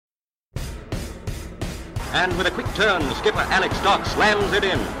And with a quick turn, skipper Alex Dock slams it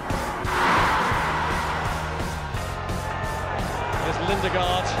in. There's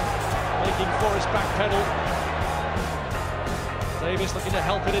Lindegaard making for his back pedal. Davis looking to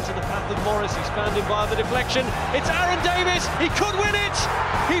help it into the path of Morris. He's found him via the deflection. It's Aaron Davis. He could win it.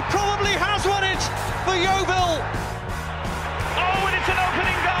 He probably has won it for Yeovil. Oh, and it's an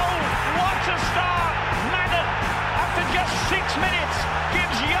opening goal. What a start. Madden, after just 6 minutes,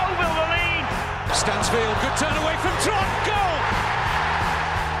 gives Yeovil the lead. Stansfield, good turn away from Trot. Goal!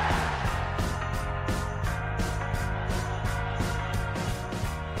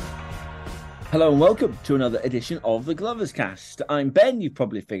 Hello and welcome to another edition of the Gloverscast. I'm Ben. You've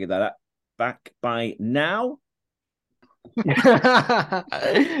probably figured that out back by now.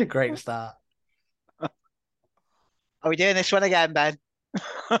 Great start. Are we doing this one again, Ben?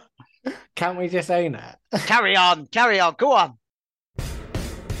 Can't we just own it? Carry on, go on.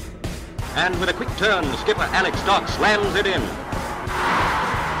 And with a quick turn, skipper Alex Dock slams it in.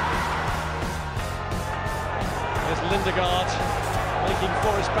 There's Lindegaard making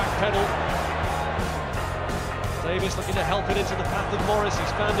for his back pedal. Davis looking to help it into the path of Morris.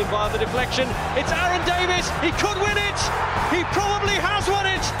 He's found him via the deflection. It's Aaron Davis. He could win it. He probably has won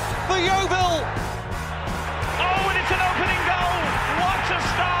it for Yeovil. Oh, and it's an opening goal. What a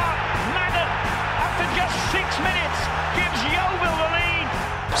start. Madden, after just 6 minutes, gives Yeovil the lead.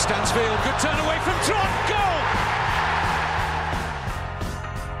 Stansfield, good turn away from Trot. Goal!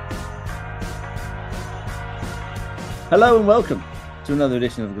 Hello and welcome to another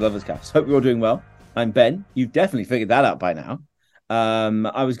edition of the Gloverscast. Hope you're all doing well. I'm Ben. You've definitely figured that out by now.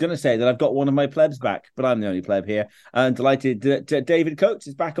 I was going to say that I've got one of my plebs back, but I'm the only pleb here. I'm delighted that David Coates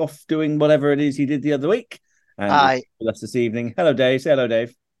is back off doing whatever it is he did the other week. And Hi. with us this evening. Hello, Dave. Say hello,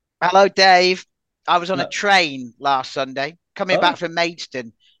 Dave. Hello, Dave. I was on a train last Sunday, coming back from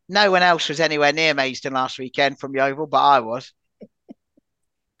Maidstone. No one else was anywhere near Maidstone last weekend from Yeovil, but I was.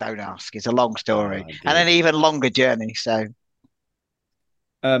 Don't ask. It's a long story. And an even longer journey, so...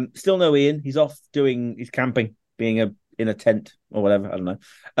 Still no Ian. He's off doing his camping, being in a tent or whatever. I don't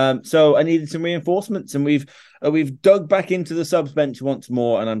know. So I needed some reinforcements, and we've dug back into the subs bench once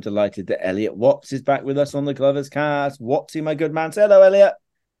more, and I'm delighted that Elliot Watts is back with us on the Gloverscast. Wattsy, my good man. Say hello, Elliot.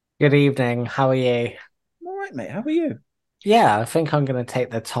 Good evening. How are you? I'm all right, mate. How are you? Yeah, I think I'm going to take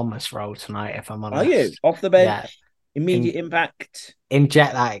the Thomas role tonight, if I'm honest. Are you off the bench? Yeah. Immediate impact.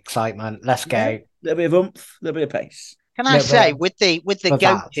 Inject that excitement. Let's go. A little bit of oomph, a little bit of pace. Can I say, with the Pizzazz.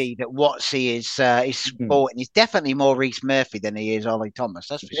 goatee that Watsy is sporting, he's definitely more Reece Murphy than he is Ollie Thomas.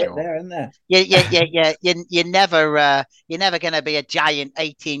 That's for sure. There and there. Yeah. You're never going to be a giant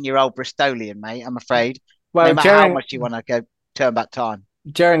 18-year-old Bristolian, mate. I'm afraid. Well, no matter how much you want to go turn back time.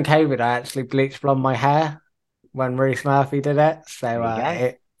 During COVID, I actually bleached blonde my hair when Reece Murphy did it, so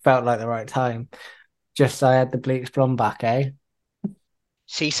it felt like the right time. Just so I had the bleached blonde back, eh?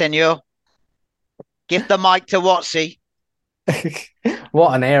 Si, senor. Give the mic to Watsy.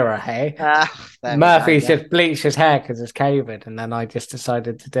 What an era, hey? Murphy's go, just bleached his hair because it's COVID, and then I just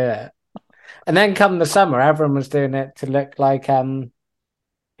decided to do it. And then come the summer, everyone was doing it to look like who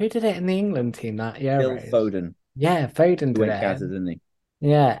did it in the England team that year? Phil Foden. Yeah, Foden did it. Didn't he?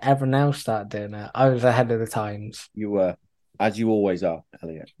 Yeah, everyone else started doing it. I was ahead of the times. You were, as you always are,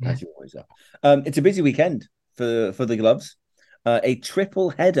 Elliot. As you always are. It's a busy weekend for the Gloves. A triple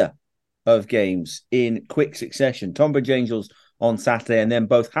header of games in quick succession. Tonbridge Angels on Saturday, and then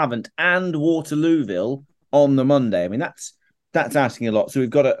both Havant and Waterlooville on the Monday. I mean, that's asking a lot. So we've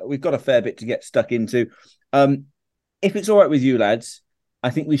got a fair bit to get stuck into. If it's all right with you, lads,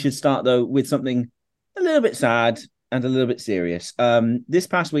 I think we should start though with something a little bit sad and a little bit serious. This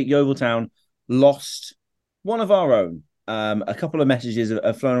past week, Yeovil Town lost one of our own. A couple of messages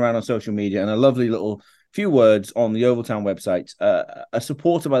have flown around on social media, and a lovely little few words on the Yeovil Town website. A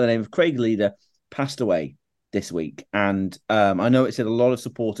supporter by the name of Craig Leader passed away this week, and I know it's hit a lot of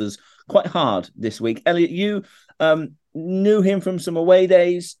supporters quite hard this week. Elliot, you knew him from some away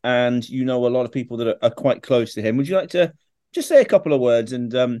days, and you know a lot of people that are quite close to him. Would you like to just say a couple of words,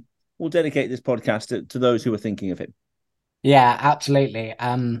 and we'll dedicate this podcast to those who are thinking of him? Yeah, absolutely.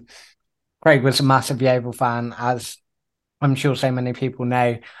 Craig was a massive Yeovil fan, as I'm sure so many people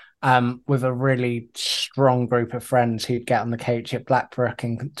know, with a really strong group of friends who'd get on the coach at Blackbrook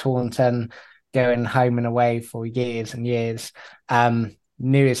and Taunton, going home and away for years and years.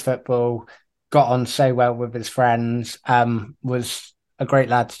 Knew his football, got on so well with his friends, was a great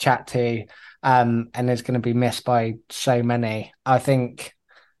lad to chat to, and is going to be missed by so many. I think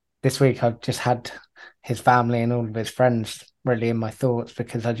this week I've just had his family and all of his friends really in my thoughts,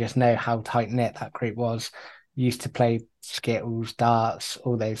 because I just know how tight-knit that group was. Used to play skittles, darts,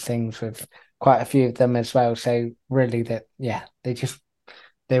 all those things with quite a few of them as well. So really,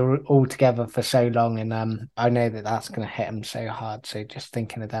 they were all together for so long, and I know that that's going to hit them so hard. So just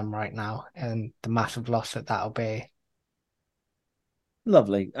thinking of them right now and the massive loss that'll be.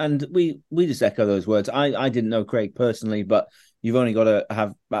 Lovely. And we just echo those words. I didn't know Craig personally, but you've only got to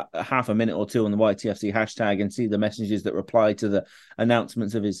have about half a minute or two on the YTFC hashtag and see the messages that reply to the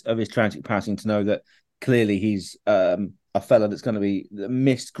announcements of his tragic passing to know that clearly he's a fella that's going to be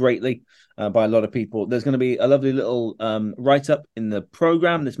missed greatly by a lot of people. There's going to be a lovely little write-up in the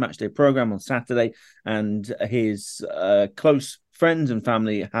program, this matchday program on Saturday, and his close friends and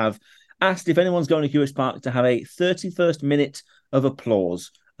family have asked if anyone's going to Hewitt Park to have a 31st minute of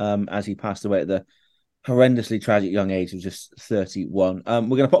applause as he passed away at the horrendously tragic young age of just 31. We're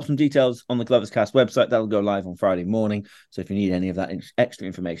going to pop some details on the Gloverscast website. That'll go live on Friday morning. So if you need any of that extra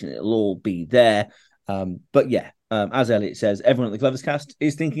information, it'll all be there. But yeah, as Elliot says, everyone at the Gloverscast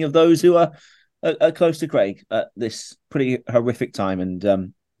is thinking of those who are close to Craig at this pretty horrific time.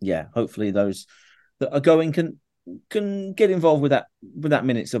 And yeah, hopefully those that are going can get involved with that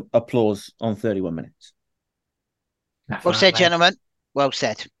minutes of applause on 31 minutes. Well said, gentlemen. Well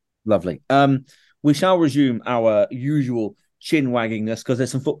said. Lovely. We shall resume our usual chin waggingness because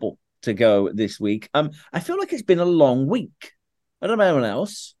there's some football to go this week. I feel like it's been a long week. I don't know about anyone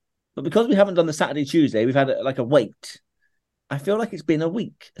else, but because we haven't done the Saturday, Tuesday, we've had like a wait. I feel like it's been a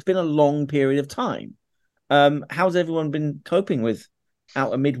week. It's been a long period of time. How's everyone been coping with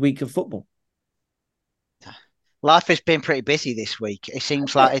out a midweek of football? Life has been pretty busy this week. It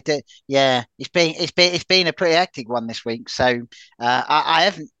seems like it. Yeah, it's been a pretty hectic one this week. So I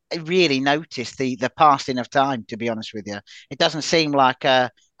haven't really noticed the passing of time. To be honest with you, it doesn't seem like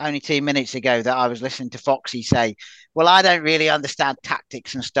only 2 minutes ago that I was listening to Foxy say, "Well, I don't really understand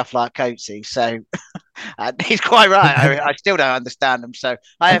tactics and stuff like Coatsy." So he's quite right. I still don't understand them. So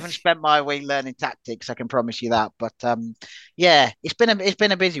I haven't spent my week learning tactics. I can promise you that. But yeah, it's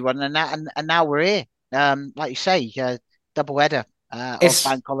been a busy one, and now we're here. Like you say, double header of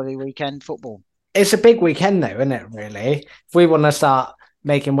bank holiday weekend football. It's a big weekend, though, isn't it? Really, if we want to start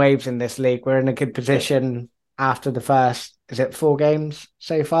making waves in this league, we're in a good position after the first. Is it 4 games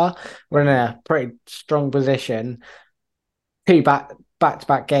so far? We're in a pretty strong position. 2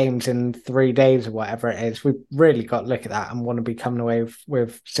 back-to-back games in 3 days or whatever it is. We've really got to look at that and want to be coming away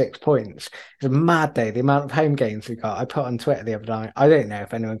with 6 points. It's a mad day, the amount of home games we got. I put on Twitter the other night. I don't know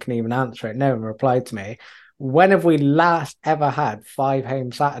if anyone can even answer it. No one replied to me. When have we last ever had 5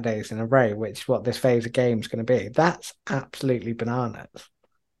 home Saturdays in a row, which is what this phase of game is going to be? That's absolutely bananas.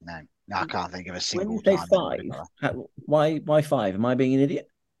 No, I can't think of a single time. When you say 5, why 5? Am I being an idiot?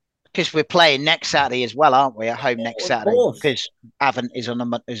 Because we're playing next Saturday as well, aren't we? At home next Saturday. Because Avon is on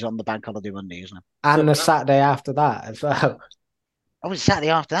the bank holiday Monday, isn't it? And the Saturday after that as well. Oh, it's Saturday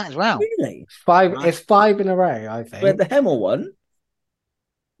after that as well. Really? 5. Right. It's 5 in a row, I think. We had the Hemel one.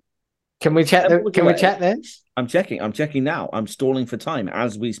 Can we check? Can we check this? I'm checking now. I'm stalling for time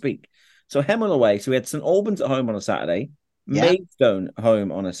as we speak. So Hemel away. So we had St Albans at home on a Saturday, Maidstone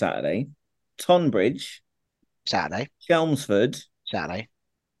home on a Saturday, Tonbridge Saturday, Chelmsford Saturday,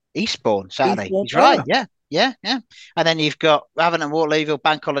 Eastbourne Saturday. He's right. Yeah. And then you've got Avon and Waterlooville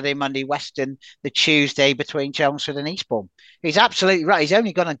bank holiday Monday, Western the Tuesday between Chelmsford and Eastbourne. He's absolutely right. He's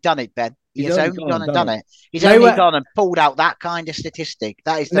only gone and done it, Ben. He's only gone and done it. He's only gone and pulled out that kind of statistic.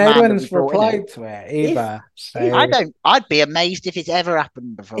 That is the man. No one's replied to it either. I'd be amazed if it's ever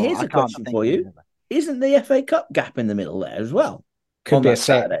happened before. Here's a question for you: isn't the FA Cup gap in the middle there as well? Could be a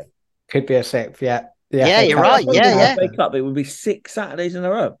 6th. Could be a 6th. Yeah. Yeah, you're right. Yeah. FA Cup. It would be 6 Saturdays in a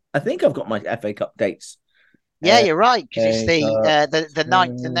row. I think I've got my FA Cup dates. Yeah, you're right, because it's the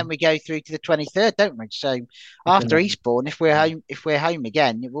 9th, and then we go through to the 23rd, don't we? So after Eastbourne, if we're home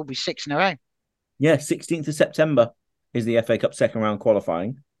again, it will be 6 in a row. Yeah, 16th of September is the FA Cup second round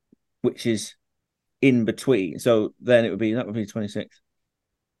qualifying, which is in between. So then that would be 26th.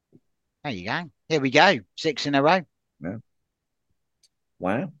 There you go. Here we go. 6 in a row. Yeah.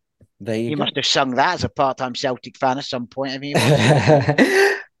 Wow. There you go. Must have sung that as a part-time Celtic fan at some point, haven't you?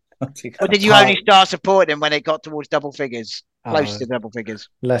 Or did you only start supporting them when it got towards double figures, close to double figures?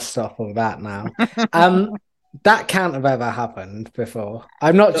 Let's stop all that now. That can't have ever happened before.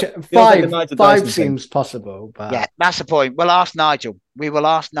 I'm not sure. Five seems possible, but yeah, that's the point. We'll ask Nigel. We will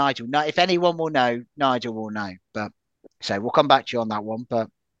ask Nigel. Now, if anyone will know, Nigel will know. But so we'll come back to you on that one. But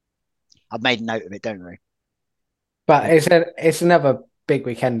I've made a note of it, don't we? But it's another big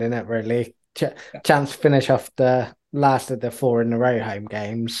weekend, isn't it? Really, chance to finish off the last of the 4 in a row home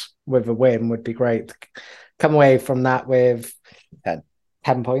games with a win would be great. Come away from that with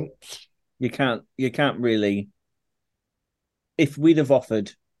 10 points. You can't really. If we'd have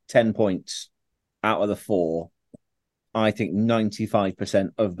offered 10 points out of the 4, I think 95%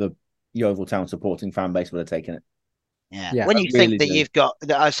 of the Yeovil Town supporting fan base would have taken it. Yeah. When you think that you've got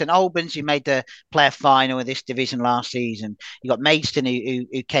St Albans, who made the player final of this division last season, you got Maidstone,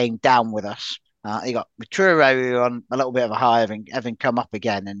 who came down with us. You got Truro, who are on a little bit of a high, having come up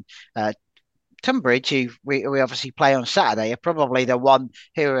again, and Tunbridge, who we obviously play on Saturday, are probably the one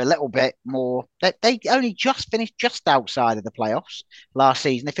who are a little bit more. They only just finished just outside of the playoffs last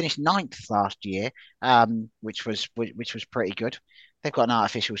season. They finished 9th last year, which was pretty good. They've got an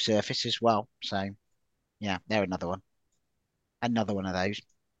artificial surface as well, so yeah, they're another one of those.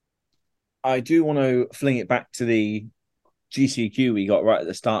 I do want to fling it back to the GCQ we got right at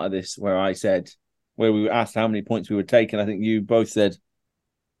the start of this, where we were asked how many points we would take, and I think you both said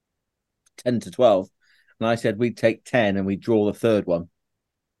 10 to 12, and I said we'd take 10 and we'd draw the third one.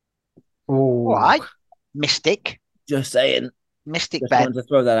 All right, Mystic. Just saying. Mystic just Ben. wanted to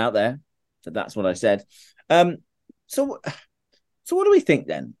throw that out there. So that's what I said. So what do we think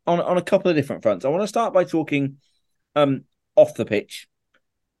then on a couple of different fronts? I want to start by talking off the pitch.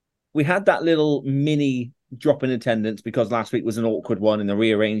 We had that little mini drop in attendance because last week was an awkward one in the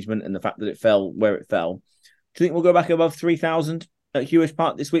rearrangement and the fact that it fell where it fell. Do you think we'll go back above 3,000 at Hewish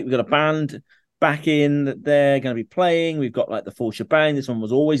Park this week? We've got a band back in that they're going to be playing. We've got like the full shebang. This one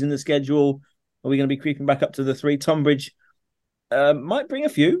was always in the schedule. Are we going to be creeping back up to the 3? Tunbridge might bring a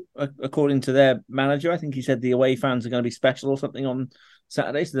few, according to their manager. I think he said the away fans are going to be special or something on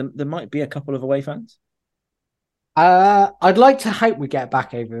Saturday. So there might be a couple of away fans. I'd like to hope we get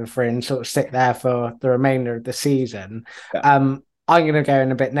back over the 3 and sort of stick there for the remainder of the season. Yeah. I'm going to go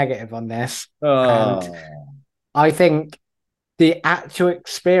in a bit negative on this. And I think the actual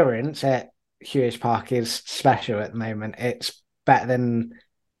experience at Hewish Park is special at the moment. It's better than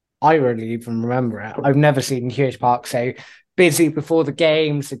I really even remember it. I've never seen Hewish Park so busy before the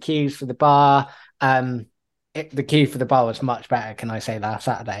games, the queues for the bar. The queue for the bar was much better, can I say, last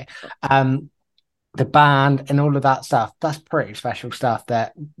Saturday. The band and all of that stuff, that's pretty special stuff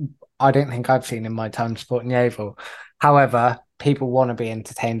that I don't think I've seen in my time supporting Yeovil. However, people want to be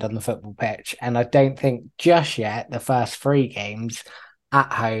entertained on the football pitch, and I don't think just yet the first 3 games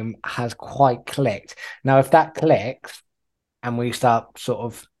at home has quite clicked. Now, if that clicks and we start sort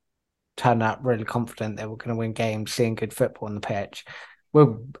of turning out really confident that we're going to win games, seeing good football on the pitch,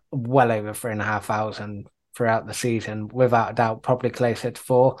 we're well over 3,500 throughout the season, without a doubt, probably closer to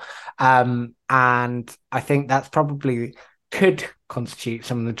 4. And I think that's probably could constitute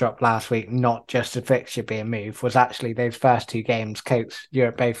some of the drop last week, not just a fixture being moved, was actually those first 2 games, Coates,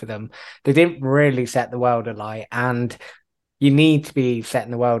 Europe, both of them. They didn't really set the world alight, and you need to be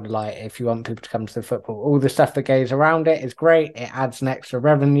setting the world alight if you want people to come to the football. All the stuff that goes around it is great. It adds an extra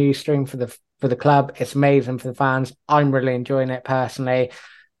revenue stream for the club. It's amazing for the fans. I'm really enjoying it personally.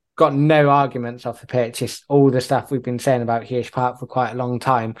 Got no arguments off the pitch. It's all the stuff we've been saying about Hewish Park for quite a long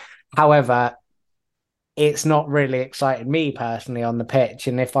time. However, it's not really excited me personally on the pitch.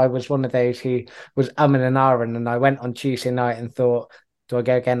 And if I was one of those who was umming and ahhing and I went on Tuesday night and thought, do I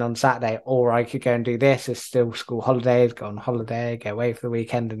go again on Saturday? Or I could go and do this. It's still school holidays, go on holiday, go away for the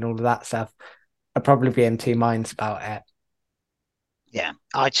weekend and all of that stuff. I'd probably be in 2 minds about it. Yeah,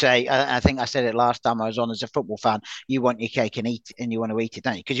 I'd say, I think I said it last time I was on, as a football fan, you want your cake and you want to eat it,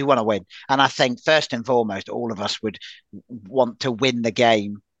 don't you? Because you want to win. And I think first and foremost, all of us would want to win the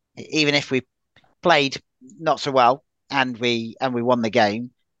game, even if we played not so well and we won the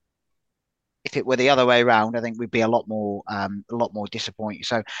game. If it were the other way around, I think we'd be a lot more disappointed.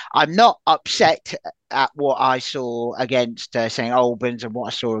 So I'm not upset at what I saw against St Albans and what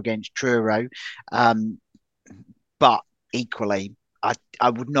I saw against Truro, but equally, I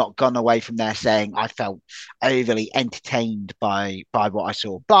would not gone away from there saying I felt overly entertained by what I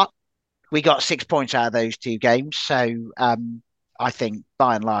saw. But we got 6 points out of those 2 games, so I think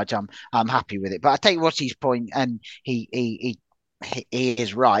by and large I'm happy with it. But I take Rossi's point, and he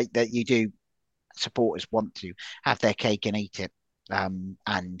is right that you do. Supporters want to have their cake and eat it,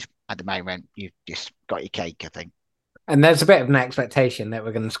 and at the moment you've just got your cake, I think. And there's a bit of an expectation that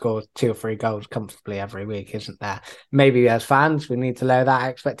we're going to score 2 or 3 goals comfortably every week, isn't there? Maybe as fans we need to lower that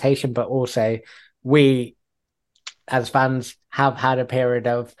expectation, but also we as fans have had a period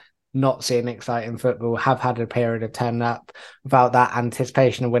of not seeing exciting football, have had a period of turning up without that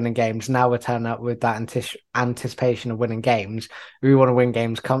anticipation of winning games. Now we're turning up with that anticipation of winning games. We want to win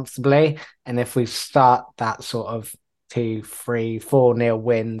games comfortably. And if we start that sort of 2, 3, 4-0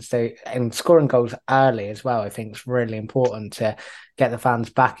 wins, and scoring goals early as well, I think is really important to get the fans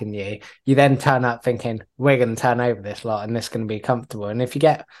backing you. You then turn up thinking, we're going to turn over this lot and this is going to be comfortable. And if you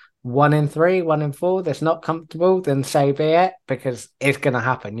get 1-3, 1-4 that's not comfortable, then so be it, because it's going to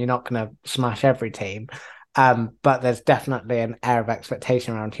happen. You're not going to smash every team. But there's definitely an air of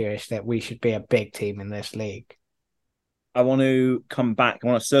expectation around here that we should be a big team in this league. I want to come back. I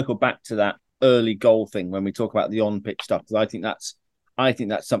want to circle back to that early goal thing when we talk about the on-pitch stuff, because I think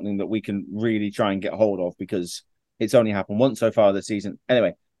that's something that we can really try and get hold of, because it's only happened once so far this season.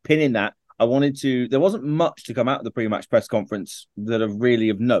 Anyway, pinning that, there wasn't much to come out of the pre-match press conference that are really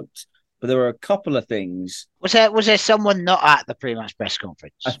of note, but there were a couple of things. Was there someone not at the pre-match press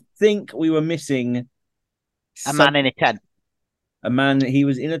conference? I think we were missing a man in a tent. A man, he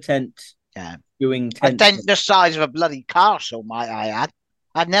was in a tent. Yeah. Doing a tent the size of a bloody castle, might I add.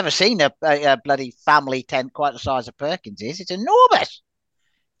 I've never seen a bloody family tent quite the size of Perkins is. It's enormous.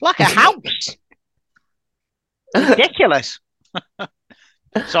 Like a house. Ridiculous.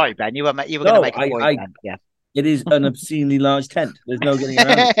 Sorry, Ben. You were going to make a point. Yeah. It is an obscenely large tent. There's no getting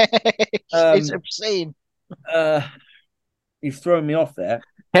around it. It's obscene. You've thrown me off there.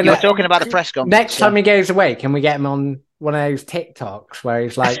 You were talking about the press conference. Next time he goes away, can we get him on one of those TikToks where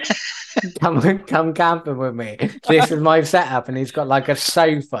he's like, come camping with me. This is my setup, and he's got like a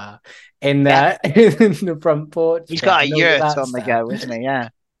sofa in the front porch. He's got a yurt on the go, isn't he? Yeah.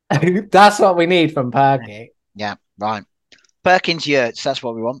 That's what we need from Perky. Yeah, right. Perkins yurts, that's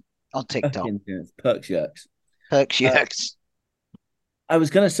what we want on TikTok. Perks yurts. Perks yurts. I was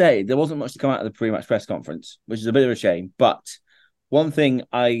going to say, there wasn't much to come out of the pre-match press conference, which is a bit of a shame. But one thing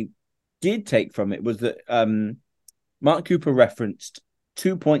I did take from it was that Mark Cooper referenced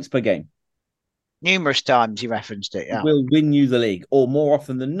 2 points per game. Numerous times he referenced it, yeah. Will win you the league, or more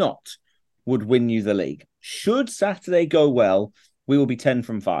often than not, would win you the league. Should Saturday go well, we will be 10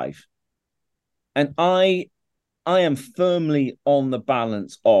 from 5. And I am firmly on the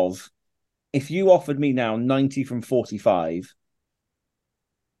balance of, if you offered me now 90 from 45...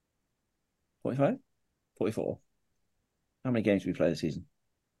 45? 44. How many games did we play this season?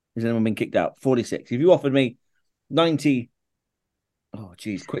 Has anyone been kicked out? 46. If you offered me 90... Oh,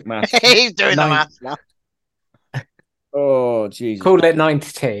 geez, quick math. He's doing the math now. Oh, geez. Call it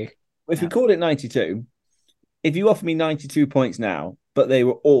 92. If we called it 92, if you offer me 92 points now, but they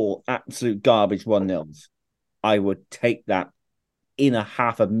were all absolute garbage 1-0s, I would take that in a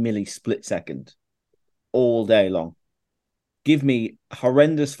half a milli split second all day long. Give me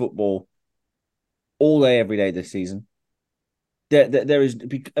horrendous football all day, every day this season. There is,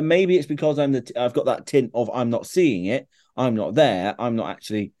 maybe it's because I've got that tint of I'm not seeing it, I'm not there, I'm not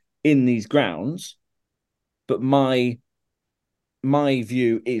actually in these grounds, but my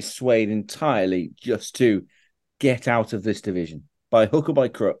view is swayed entirely just to get out of this division by hook or by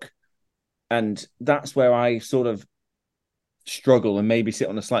crook, and that's where I sort of struggle and maybe sit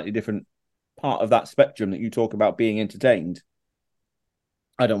on a slightly different part of that spectrum that you talk about being entertained.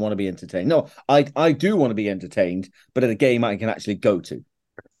 I don't want to be entertained. No, I do want to be entertained, but at a game I can actually go to.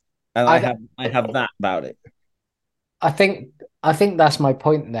 And I have that about it. I think that's my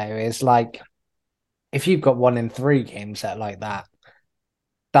point though, is like, if you've got 1-3 games that like that,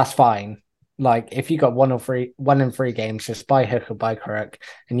 that's fine. Like if you got 1-3 games just by hook or by crook,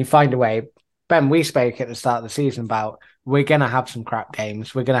 and you find a way. Ben, we spoke at the start of the season about we're going to have some crap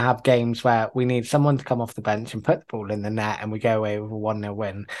games. We're going to have games where we need someone to come off the bench and put the ball in the net, and we go away with a 1-0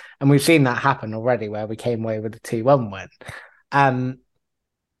 win. And we've seen that happen already, where we came away with a 2-1 win.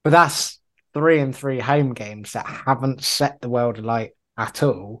 But that's 3-3 home games that haven't set the world alight at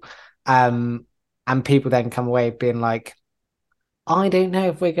all. And people then come away being like, I don't know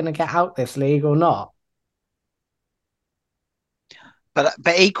if we're going to get out this league or not. But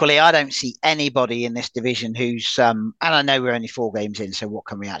equally, I don't see anybody in this division who's and I know we're only 4 games in, so what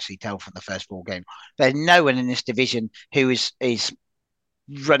can we actually tell from the first 4 games? There's no one in this division who is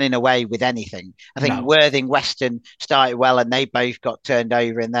running away with anything. I think Worthing, Weston started well, and they both got turned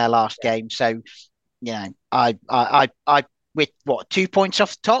over in their last game. So, you know, I with what 2 points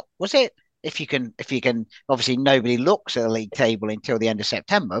off the top, was it? If you can, obviously nobody looks at the league table until the end of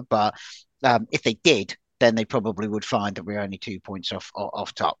September, but if they did, then they probably would find that we're only 2 points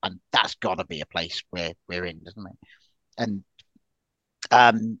off top, and that's got to be a place where we're in, doesn't it? And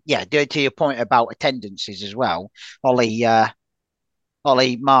to your point about attendances as well, Ollie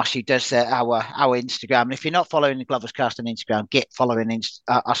Marsh, who does our Instagram, and if you're not following the Gloverscast on Instagram, get following us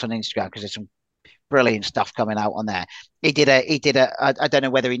on Instagram, because there's some brilliant stuff coming out on there. He did a I don't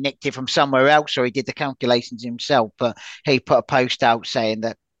know whether he nicked it from somewhere else or he did the calculations himself, but he put a post out saying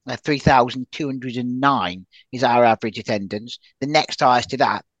that 3,209 is our average attendance. The next highest to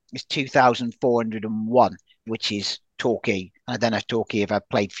that is 2,401, which is Torquay. I don't know if Torquay have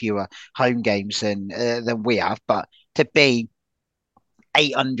played fewer home games than we have, but to be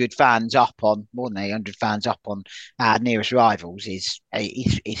 800 fans up on, more than 800 fans up on our nearest rivals is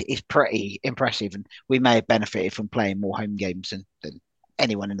pretty impressive. And we may have benefited from playing more home games than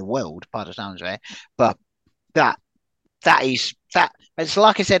anyone in the world, by the sounds of it. But that it's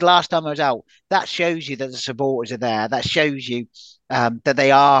like I said last time I was out, that shows you that the supporters are there. That shows you that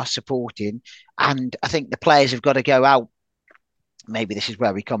they are supporting. And I think the players have got to go out. Maybe this is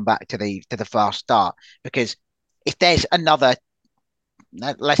where we come back to the fast start, because if there's another,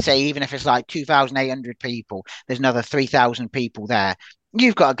 let's say, even if it's like 2,800 people, there's another 3,000 people there.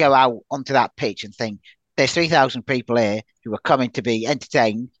 You've got to go out onto that pitch and think, there's 3,000 people here who are coming to be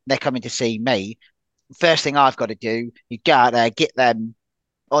entertained. They're coming to see me. First thing I've got to do, you go out there, get them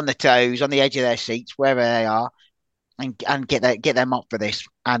on the toes, on the edge of their seats, wherever they are, and get them up for this.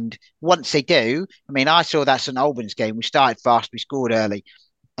 And once they do, I mean, I saw that St Albans game. We started fast, we scored early,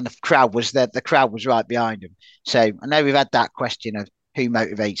 and the crowd was there. The crowd was right behind them. So I know we've had that question of who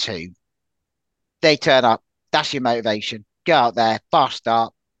motivates who. They turn up. That's your motivation. Go out there, fast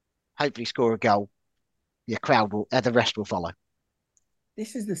start, hopefully score a goal. Your crowd will, the rest will follow.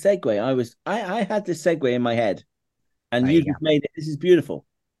 This is the segue. I had this segue in my head, and There you you just made it. This is beautiful.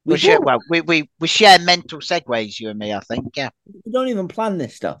 We share mental segues, you and me, I think. Yeah. We don't even plan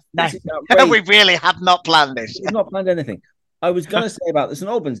this stuff. No, This is outrageous. we really have not planned this. We've not planned anything. I was going to say about the St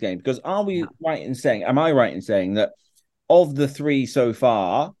Albans game, because am I right in saying that of the three so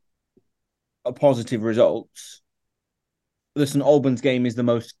far, positive results, the St Albans game is the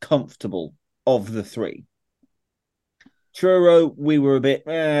most comfortable of the three? Truro, we were a bit,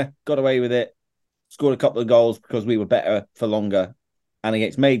 got away with it, scored a couple of goals because we were better for longer. And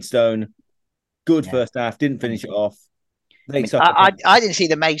against Maidstone, good first half, didn't finish it off. I didn't see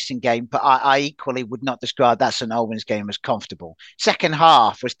the Mason game, but I equally would not describe that St Albans game as comfortable. Second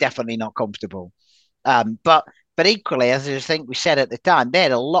half was definitely not comfortable. But equally, as I think we said at the time, they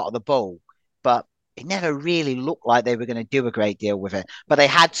had a lot of the ball, but it never really looked like they were going to do a great deal with it. But they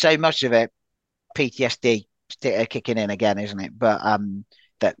had so much of it, PTSD kicking in again, isn't it? But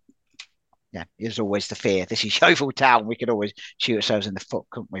that, yeah, there's always the fear. This is Yeovil Town. We could always shoot ourselves in the foot,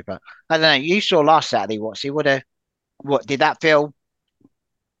 couldn't we? But I don't know. You saw last Saturday, what did that feel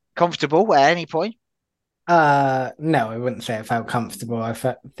comfortable at any point? No, I wouldn't say it felt comfortable.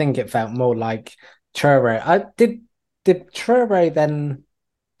 Think it felt more like Truro. I did Truro then,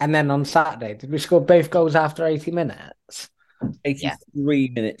 and then on Saturday, did we score both goals after 80 minutes?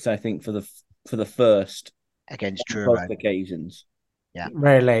 83 minutes, I think, for the first against Truro. Both occasions. Yeah.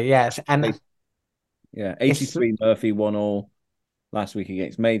 Really, yes. And 83 Murphy 1-1 last week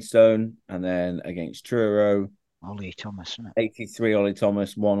against Maidstone, and then against Truro. Ollie Thomas, isn't it? 83 Ollie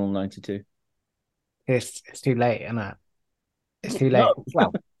Thomas, 1-1 92. It's too late, isn't it? It's too late.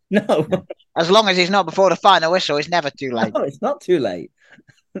 No. As long as it's not before the final whistle, it's never too late. No, it's not too late.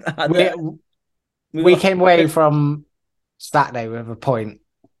 We came away from Saturday with a point.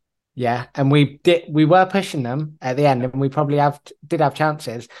 Yeah, and we were pushing them at the end, and we probably did have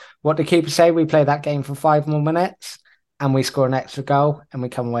chances. What did keeper say? We play that game for 5 more minutes, and we score an extra goal, and we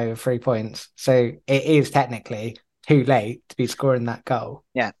come away with 3 points. So it is technically too late to be scoring that goal.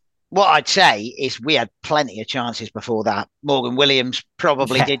 Yeah. What I'd say is we had plenty of chances before that. Morgan Williams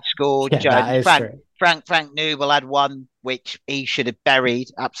probably did score. Frank Newell had one, which he should have buried,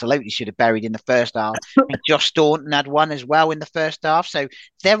 absolutely should have buried in the first half. And Josh Staunton had one as well in the first half. So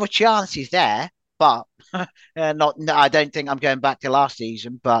there were chances there, but not. I don't think I'm going back to last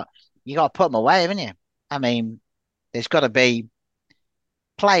season, but you got to put them away, haven't you? I mean, there's got to be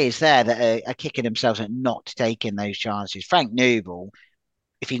players there that are kicking themselves at not taking those chances. Frank Newell,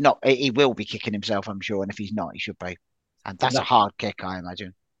 if he's not, he will be kicking himself, I'm sure. And if he's not, he should be. And that's a hard kick, I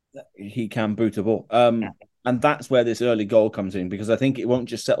imagine. He can boot a ball. And that's where this early goal comes in, because I think it won't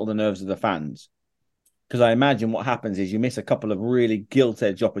just settle the nerves of the fans. Because I imagine what happens is you miss a couple of really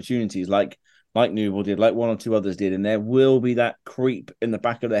gilt-edged opportunities like Newell did, like one or two others did, and there will be that creep in the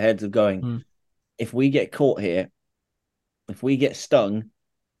back of their heads of going, if we get caught here, if we get stung,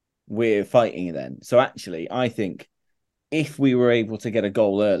 we're fighting then. So actually, I think if we were able to get a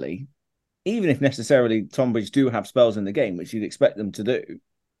goal early, even if necessarily Tonbridge do have spells in the game, which you'd expect them to do,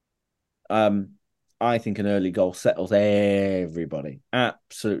 I think an early goal settles everybody,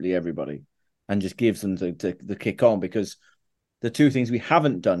 absolutely everybody, and just gives them the kick on, because the two things we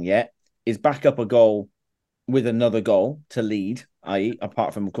haven't done yet is back up a goal with another goal to lead, i.e.,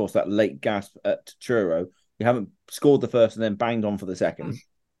 apart from, of course, that late gasp at Truro, we haven't scored the first and then banged on for the second.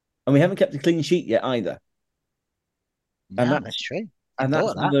 And we haven't kept a clean sheet yet either. No, that's true. And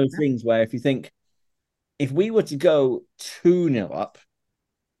that's one of those things where if you think, if we were to go 2-0 up,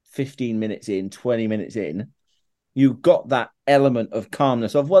 15 minutes in, 20 minutes in, you got that element of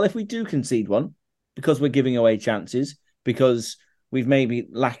calmness of, well, if we do concede one, because we're giving away chances, because we've maybe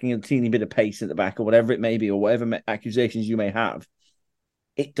lacking a teeny bit of pace at the back or whatever it may be, or whatever accusations you may have,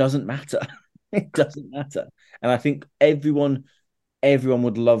 it doesn't matter. It doesn't matter. And I think everyone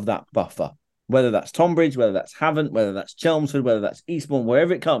would love that buffer, whether that's Tonbridge, whether that's Havant, whether that's Chelmsford, whether that's Eastbourne,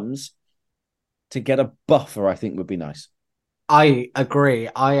 wherever it comes, to get a buffer, I think would be nice. I agree.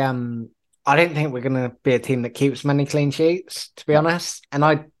 I don't think we're going to be a team that keeps many clean sheets, to be honest. And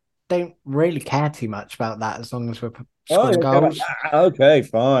I don't really care too much about that as long as we're scoring goals. Okay,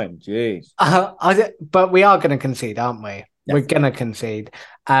 fine. Jeez. But we are going to concede, aren't we? Yeah. We're going to concede.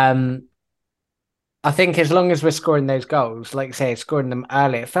 I think as long as we're scoring those goals, like say, scoring them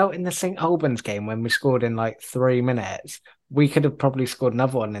early, it felt in the St. Albans game when we scored in like 3 minutes, we could have probably scored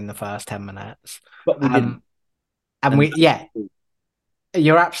another one in the first 10 minutes. But we didn't.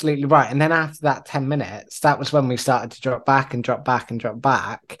 You're absolutely right. And then after that 10 minutes, that was when we started to drop back and drop back and drop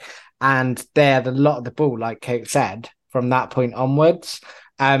back. And they had a lot of the ball, like Kate said, from that point onwards.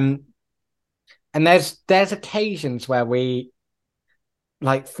 And there's occasions where we,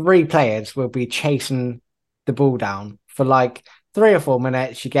 like 3 players will be chasing the ball down for like 3 or 4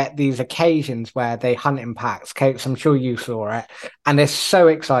 minutes. You get these occasions where they hunt in packs. Coates, I'm sure you saw it. And it's so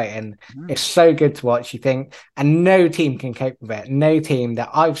exciting. It's so good to watch, you think. And no team can cope with it. No team that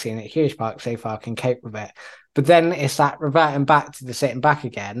I've seen at Hughes Park so far can cope with it. But then it's that reverting back to the sitting back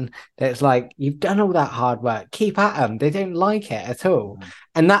again. That's like, you've done all that hard work. Keep at them. They don't like it at all.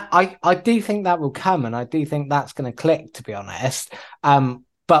 And that I do think that will come. And I do think that's going to click, to be honest.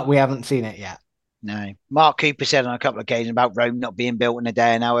 But we haven't seen it yet. No. Mark Cooper said on a couple of occasions about Rome not being built in a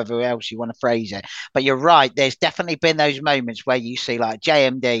day and however else you want to phrase it. But you're right. There's definitely been those moments where you see like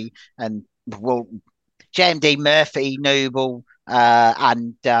JMD, Murphy, Noble,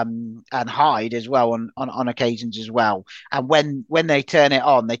 and Hyde as well on occasions as well. And when they turn it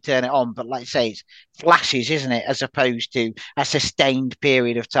on, they turn it on. But like I say, it's flashes, isn't it, as opposed to a sustained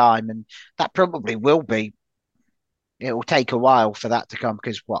period of time. And that probably will be. It will take a while for that to come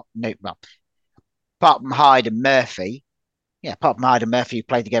because apart from Hyde and Murphy, who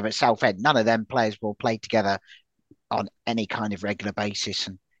played together at Southend, none of them players will play together on any kind of regular basis.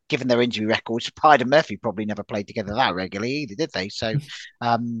 And given their injury records, Hyde and Murphy probably never played together that regularly either, did they? So,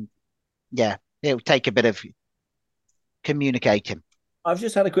 it'll take a bit of communicating. I've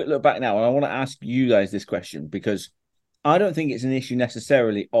just had a quick look back now, and I want to ask you guys this question because I don't think it's an issue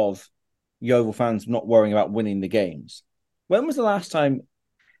necessarily of Yeovil fans not worrying about winning the games. When was the last time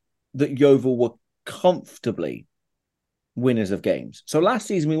that Yeovil were comfortably winners of games? So last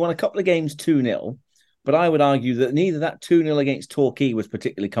season we won a couple of games 2-0, but I would argue that neither that 2-0 against Torquay was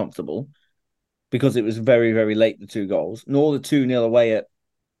particularly comfortable because it was very, very late, the 2 goals, nor the 2-0 away at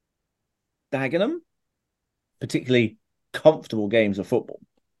Dagenham, particularly comfortable games of football.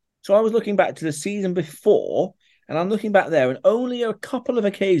 So I was looking back to the season before, and I'm looking back there, and only a couple of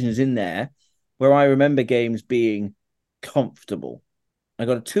occasions in there where I remember games being comfortable. I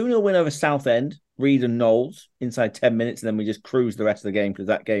got a 2-0 win over Southend, Reed and Knowles, inside 10 minutes, and then we just cruised the rest of the game because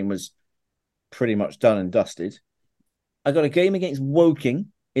that game was pretty much done and dusted. I got a game against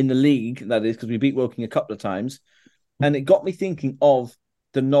Woking in the league, that is, because we beat Woking a couple of times, and it got me thinking of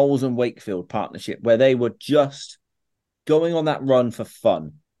the Knowles and Wakefield partnership, where they were just going on that run for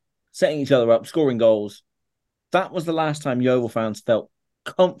fun, setting each other up, scoring goals. That was the last time Yeovil fans felt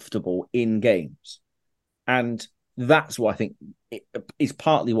comfortable in games. And that's what I think is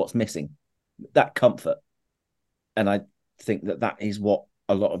partly what's missing, that comfort. And I think that is what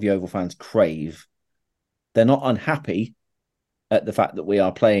a lot of Yeovil fans crave. They're not unhappy at the fact that we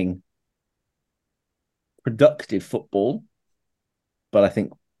are playing productive football, but I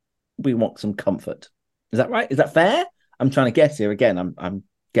think we want some comfort. Is that right? Is that fair? I'm trying to guess here again. I'm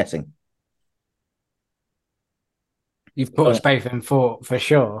guessing. You've put us both in for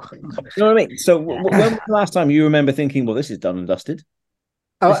sure. You know what I mean? So when was the last time you remember thinking, well, this is done and dusted?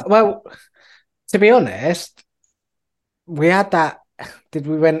 Well, to be honest, we had that. Did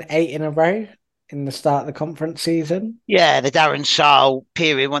we win 8 in a row in the start of the conference season? Yeah, the Darren Sarll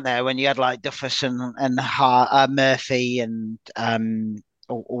period, wasn't there, when you had like Duffus and Murphy and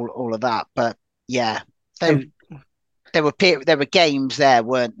all of that. But yeah, there were games there,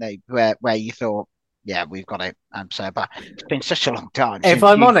 weren't they, where you thought, yeah, we've got it. But it's been such a long time. If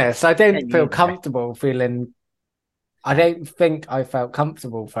I'm honest, I don't feel comfortable feeling. I don't think I felt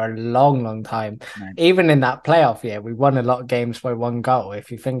comfortable for a long, long time. No. Even in that playoff year, we won a lot of games by 1 goal,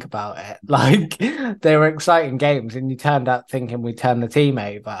 if you think about it. Like, they were exciting games, and you turned out thinking we turned the team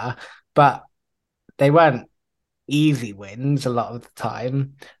over. But they weren't easy wins a lot of the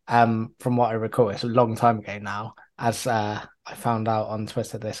time, from what I recall. It's a long time ago now. as I found out on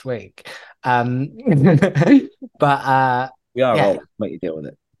Twitter this week. But We are yeah, old. Make you deal with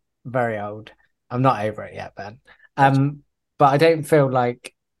it. very old. I'm not over it yet, Ben. But I don't feel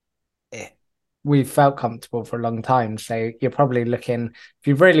like we've felt comfortable for a long time. So you're probably looking, if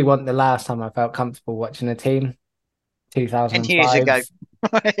you really want the last time I felt comfortable watching a team, 10 years ago.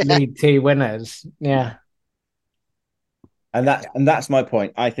 2005, League Two winners. Yeah. And that's my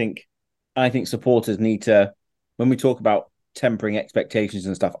point. I think supporters need to, when we talk about tempering expectations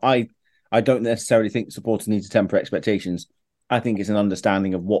and stuff, I don't necessarily think supporters need to temper expectations. I think it's an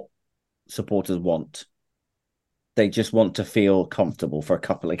understanding of what supporters want. They just want to feel comfortable for a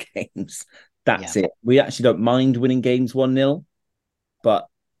couple of games. That's it. We actually don't mind winning games 1-0, but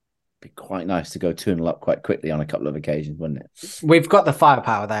it'd be quite nice to go 2-0 up quite quickly on a couple of occasions, wouldn't it? We've got the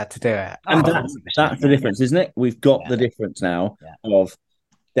firepower there to do it. And that's the difference, isn't it? We've got the difference now of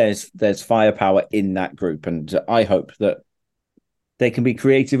there's firepower in that group. And I hope that they can be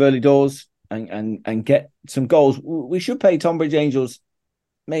creative early doors and get some goals. We should pay Tonbridge Angels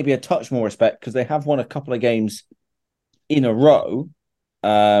maybe a touch more respect because they have won a couple of games in a row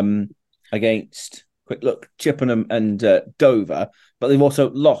against, quick look, Chippenham and Dover, but they've also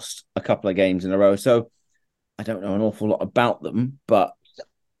lost a couple of games in a row. So I don't know an awful lot about them, but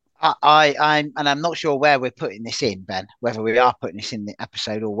I'm not sure where we're putting this in, Ben, whether we are putting this in the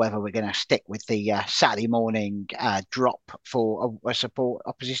episode or whether we're going to stick with the Saturday morning drop for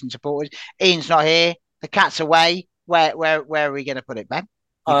opposition supporters. Ian's not here. The cat's away. Where are we going to put it, Ben?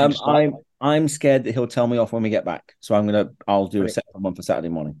 I'm scared that he'll tell me off when we get back. So I'll do a separate one for Saturday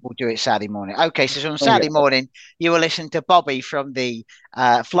morning. We'll do it Saturday morning. Okay, so on Saturday morning, you will listen to Bobby from the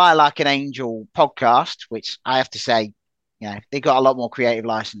Fly Like an Angel podcast, which I have to say, they got a lot more creative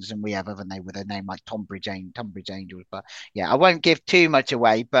license than we have, haven't they, with a name like Tonbridge Angels. But yeah, I won't give too much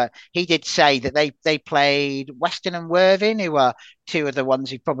away. But he did say that they played Weston and Worthing, who are two of the ones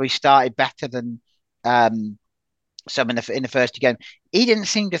who probably started better than some in the first game. He didn't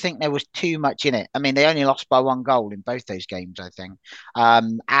seem to think there was too much in it. I mean, they only lost by 1 goal in both those games, I think.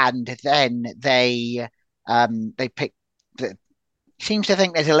 And then they picked. Seems to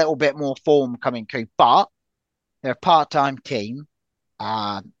think there's a little bit more form coming through, but they're a part-time team.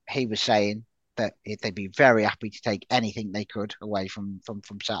 He was saying that they'd be very happy to take anything they could away from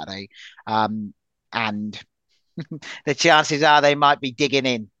Saturday, and the chances are they might be digging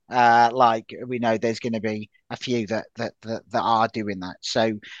in. Like we know, there's going to be a few that are doing that.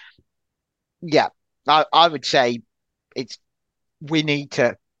 So, yeah, I would say we need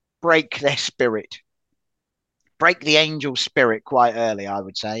to break their spirit, break the angel spirit quite early. I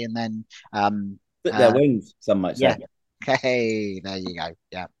would say, and then Split their wings, some might say. Yeah. Hey, there you go.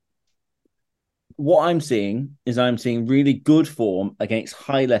 Yeah. What I'm seeing really good form against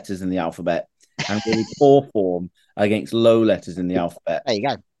high letters in the alphabet and really poor form against low letters in the alphabet. There you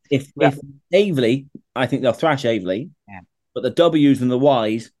go. If Aveley, I think they'll thrash Aveley, but the W's and the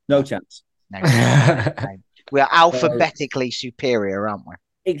Y's, no chance. No. We're alphabetically superior, aren't we?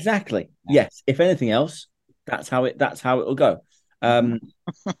 Exactly. Yeah. Yes. If anything else, that's how it'll go.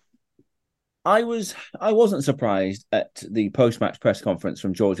 I wasn't surprised at the post-match press conference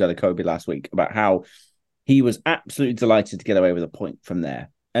from George Elokobi last week about how he was absolutely delighted to get away with a point from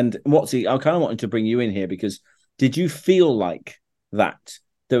there. And Watsy, I kind of wanted to bring you in here because did you feel like that?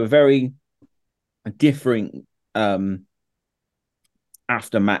 There were very differing after-match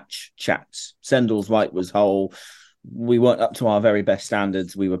chats. Sendle's right was whole. We weren't up to our very best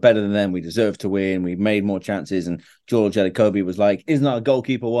standards. We were better than them. We deserved to win. We made more chances. And George Elokobi was like, isn't our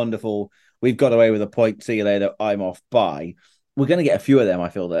goalkeeper wonderful? We've got away with a point. See you later. I'm off. Bye. We're going to get a few of them, I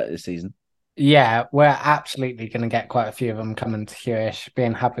feel, this season. Yeah, we're absolutely going to get quite a few of them coming to Hewish,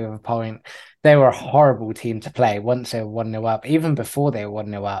 being happy with a point. They were a horrible team to play once they were 1-0 up. Even before they were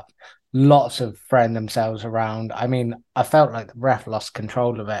 1-0 up, lots of throwing themselves around. I mean, I felt like the ref lost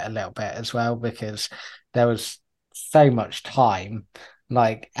control of it a little bit as well because there was so much time.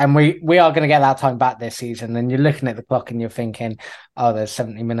 And we are going to get that time back this season. And you're looking at the clock and you're thinking, oh, there's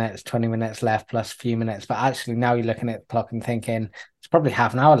 70 minutes, 20 minutes left plus a few minutes. But actually now you're looking at the clock and thinking it's probably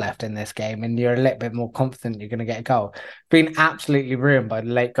half an hour left in this game and you're a little bit more confident you're going to get a goal. Been absolutely ruined by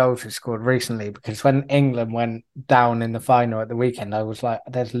the late goals we scored recently because when England went down in the final at the weekend, I was like,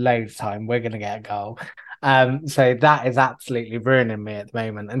 there's loads of time. We're going to get a goal. So that is absolutely ruining me at the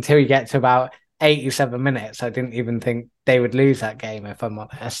moment until you get to about 87 minutes. I didn't even think they would lose that game, if I'm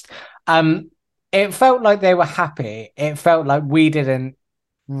honest. It felt like they were happy. It felt like we didn't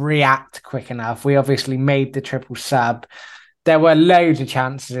react quick enough. We obviously made the triple sub. There were loads of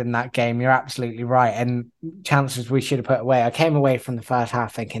chances in that game. You're absolutely right. And chances we should have put away. I came away from the first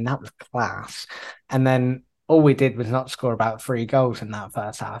half thinking that was class. And then all we did was not score about 3 goals in that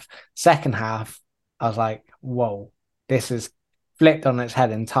first half. Second half, I was like, whoa, this is flipped on its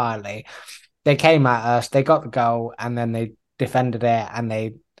head entirely. They came at us, they got the goal, and then they defended it, and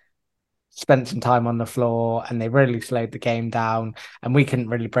they spent some time on the floor, and they really slowed the game down, and we couldn't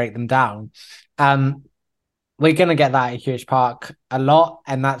really break them down. We're going to get that at Huge Park a lot,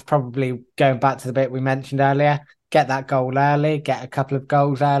 and that's probably going back to the bit we mentioned earlier. Get that goal early, get a couple of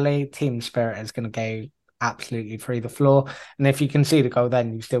goals early. Team spirit is going to go absolutely through the floor. And if you can see the goal,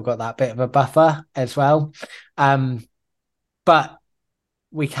 then you've still got that bit of a buffer as well. But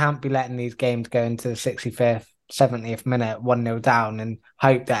we can't be letting these games go into the 65th, 70th minute, 1-0 down, and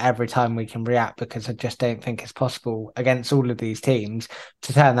hope that every time we can react, because I just don't think it's possible against all of these teams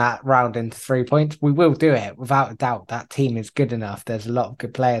to turn that round into 3 points. We will do it without a doubt. That team is good enough. There's a lot of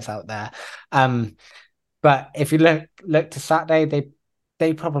good players out there. But if you look to Saturday,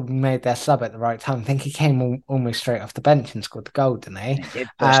 they probably made their sub at the right time. I think he came almost straight off the bench and scored the goal, didn't he? He did,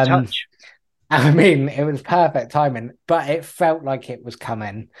 first touch. I mean, it was perfect timing, but it felt like it was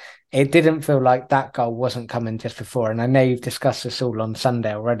coming. It didn't feel like that goal wasn't coming just before. And I know you've discussed this all on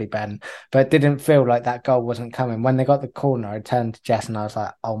Sunday already, Ben, but it didn't feel like that goal wasn't coming. When they got the corner, I turned to Jess and I was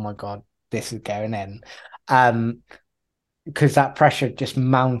like, oh my God, this is going in. Because that pressure just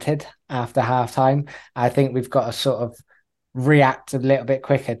mounted after halftime. I think we've got to sort of react a little bit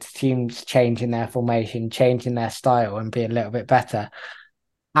quicker to teams changing their formation, changing their style, and be a little bit better.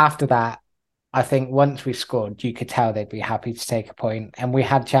 After that, I think once we scored, you could tell they'd be happy to take a point. And we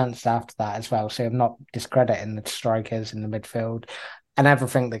had chances after that as well. So I'm not discrediting the strikers in the midfield and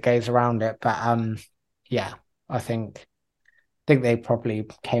everything that goes around it. But yeah, I think they probably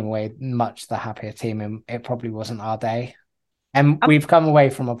came away much the happier team, and it probably wasn't our day. And we've come away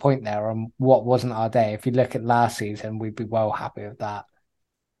from a point there on what wasn't our day. If you look at last season, we'd be well happy with that.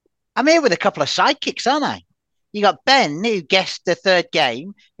 I'm here with a couple of sidekicks, aren't I? You got Ben, who guessed the third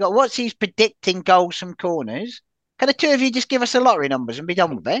game. You got Watsy's predicting goals from corners. Can the two of you just give us the lottery numbers and be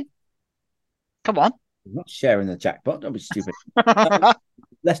done with it? Come on. I'm not sharing the jackpot. Don't be stupid.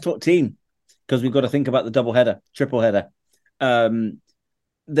 Let's talk team, because we've got to think about the double header, triple header.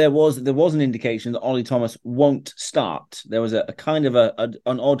 There was an indication that Ollie Thomas won't start. There was a kind of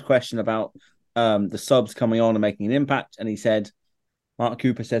an odd question about the subs coming on and making an impact, and he said, Mark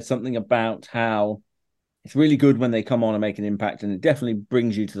Cooper said something about how it's really good when they come on and make an impact, and it definitely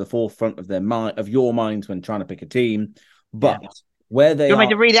brings you to the forefront of your minds when trying to pick a team. But where they Do you want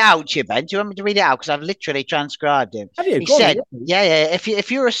me to read it out to you, Ben? Do you want me to read it out? Because I've literally transcribed him. Have you? He said,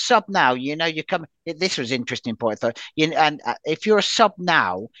 if you're a sub now, you know you're coming. This was an interesting point, I thought. If you're a sub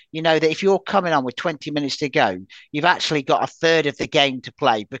now, you know that if you're coming on with 20 minutes to go, you've actually got a third of the game to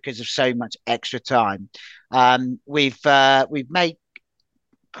play because of so much extra time. We've made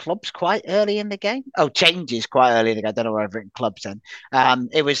clubs quite early in the game. Oh, changes quite early in the game. I don't know where I've written clubs then.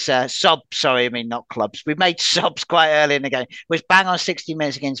 It was subs. Sorry, I mean not clubs. We made subs quite early in the game. It was bang on 60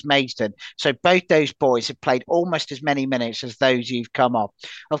 minutes against Maidstone. So both those boys have played almost as many minutes as those who've come off.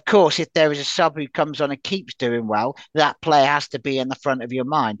 Of course, if there is a sub who comes on and keeps doing well, that player has to be in the front of your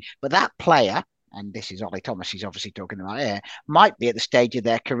mind. But that player, and this is Ollie Thomas he's obviously talking about here, might be at the stage of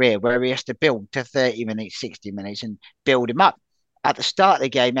their career where he has to build to 30 minutes, 60 minutes and build him up. At the start of the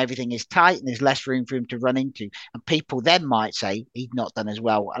game, everything is tight and there's less room for him to run into. And people then might say, he's not done as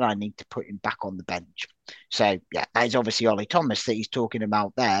well and I need to put him back on the bench. So, yeah, that is obviously Ollie Thomas that he's talking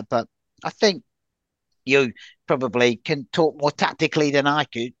about there. But I think you probably can talk more tactically than I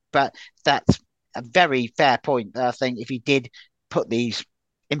could. But that's a very fair point. I think if he did put these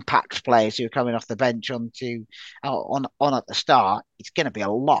impact players who are coming off the bench on at the start, it's going to be a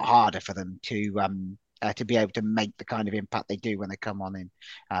lot harder for them to be able to make the kind of impact they do when they come on in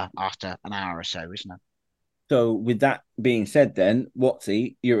after an hour or so, isn't it? So with that being said, then,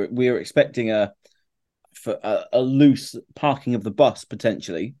 Watsy, we're expecting a loose parking of the bus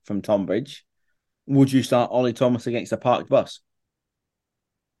potentially from Tonbridge. Would you start Ollie Thomas against a parked bus?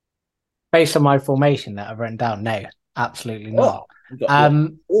 Based on my formation that I've written down, no, absolutely not. We've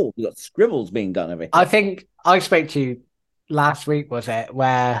got scribbles being done over here. I think I spoke to you last week, was it,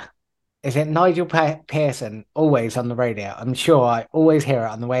 where... Is it Nigel Pearson always on the radio? I'm sure I always hear it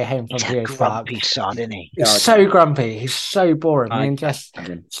on the way home from Pearce Park. He's son, isn't he? He's so grumpy. He's so boring. I mean, just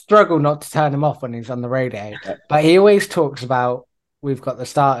struggle not to turn him off when he's on the radio. But he always talks about we've got the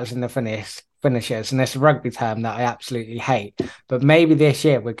starters and the finishers, and it's a rugby term that I absolutely hate. But maybe this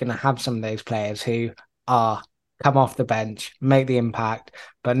year we're going to have some of those players who are come off the bench, make the impact,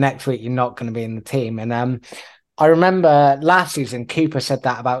 but next week you're not going to be in the team. And I remember last season, Cooper said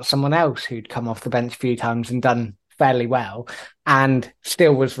that about someone else who'd come off the bench a few times and done fairly well and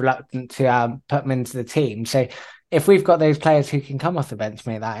still was reluctant to put them into the team. So if we've got those players who can come off the bench,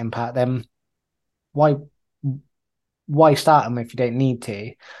 make that impact, then why start them if you don't need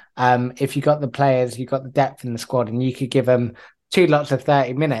to? If you got the players, you got the depth in the squad, and you could give them 2 lots of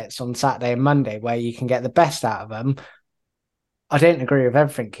 30 minutes on Saturday and Monday where you can get the best out of them. I don't agree with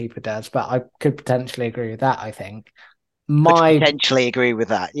everything Keeper does, but I could potentially agree with that, I think. Potentially agree with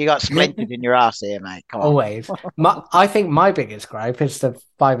that. You got splinters in your arse here, mate. Come on. Always. I think my biggest gripe is the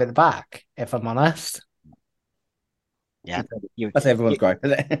 5 at the back, if I'm honest. Yeah, that's everyone's gripe,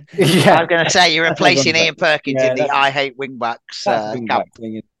 isn't it? Yeah. I was going to say you're replacing Ian Perkins in the I hate wingbacks camp.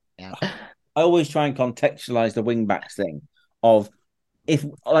 Yeah. I always try and contextualize the wingbacks thing of if,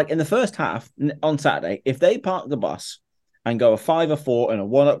 like in the first half on Saturday, if they park the bus and go a 5 or 4 and a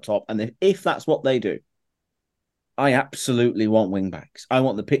 1 up top, and if that's what they do, I absolutely want wingbacks. I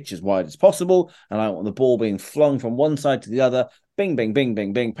want the pitch as wide as possible, and I want the ball being flung from one side to the other. Bing, bing, bing,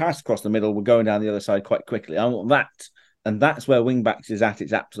 bing, bing. Pass across the middle. We're going down the other side quite quickly. I want that. And that's where wingbacks is at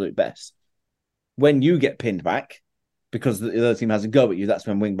its absolute best. When you get pinned back because the other team has a go at you, that's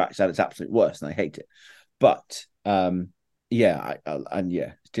when wingbacks at its absolute worst, and I hate it. But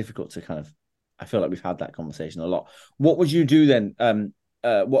it's difficult to kind of. I feel like we've had that conversation a lot. What would you do then?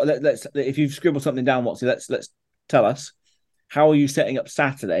 Let's if you've scribbled something down, Watsy, let's tell us. How are you setting up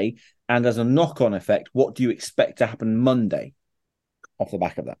Saturday? And as a knock-on effect, what do you expect to happen Monday off the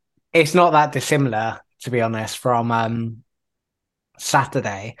back of that? It's not that dissimilar, to be honest, from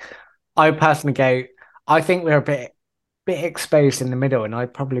Saturday. I personally go, I think we're a bit exposed in the middle, and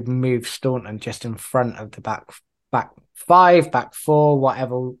I'd probably move Staunton just in front of the back 5, back 4,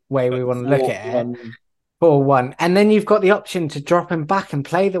 whatever way we want to look at it. 4-1. And then you've got the option to drop him back and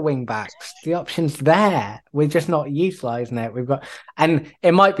play the wing backs. The option's there. We're just not utilising it. And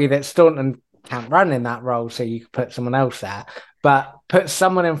it might be that Staunton can't run in that role, so you could put someone else there. But put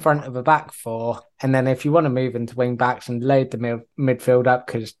someone in front of a back 4, and then if you want to move into wing backs and load the midfield up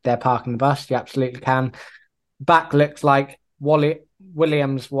because they're parking the bus, you absolutely can. Back looks like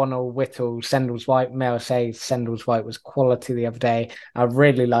Williams, Wonnell, Whittle, Sendles White. May I say Sendles White was quality the other day. I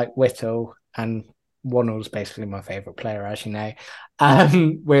really like Whittle, and Wonnell's basically my favourite player, as you know.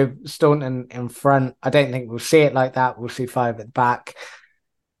 With Staunton in front, I don't think we'll see it like that. We'll see 5 at the back.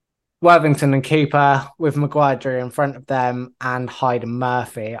 Worthington and Cooper with Maguire in front of them and Hyde and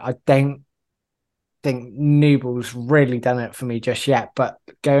Murphy. I don't think Nubel's really done it for me just yet. But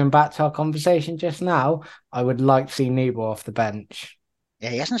going back to our conversation just now, I would like to see Nubel off the bench.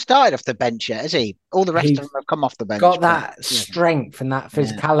 Yeah, he hasn't started off the bench yet, has he? All the rest of them have come off the bench. Got that strength and that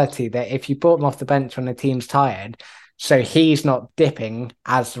physicality that if you brought him off the bench when the team's tired, so he's not dipping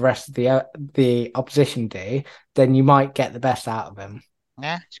as the rest of the opposition do, then you might get the best out of him.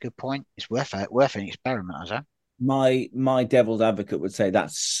 Yeah, it's a good point. It's worth an experiment, I say. My devil's advocate would say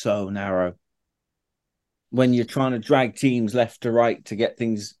that's so narrow. When you're trying to drag teams left to right to get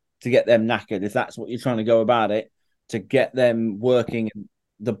them knackered, if that's what you're trying to go about it, to get them working and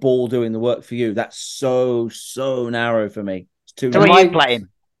the ball doing the work for you, that's so narrow for me. It's too. So are you playing?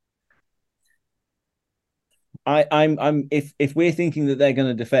 I'm if we're thinking that they're going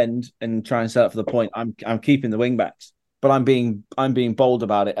to defend and try and set up for the point, I'm keeping the wing backs. But I'm being bold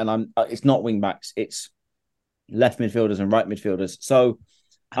about it, and it's not wing backs, it's left midfielders and right midfielders. So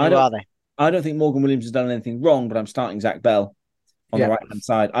Who are they? I don't think Morgan Williams has done anything wrong, but I'm starting Zach Bell on the right hand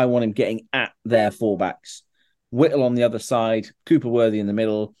side. I want him getting at their fullbacks. Whittle on the other side, Cooper Worthy in the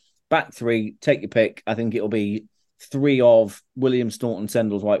middle, back 3. Take your pick. I think it'll be 3 of Williams, Staunton,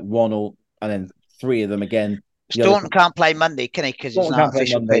 Sendles White, Wonnell, and then 3 of them again. Staunton can't play Monday, can he? Because it's not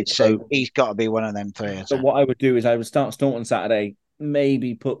official pitch, so he's got to be one of them 3. So what I would do is I would start Staunton Saturday,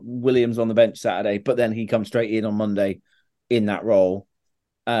 maybe put Williams on the bench Saturday, but then he comes straight in on Monday in that role.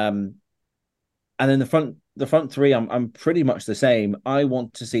 And then the front 3, I'm pretty much the same. I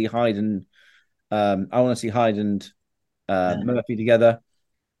want to see Hyde and Murphy together.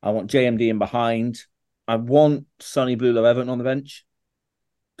 I want JMD in behind. I want Sonny Blulow Everton on the bench.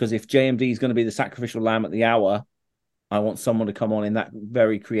 Because if JMD is going to be the sacrificial lamb at the hour, I want someone to come on in that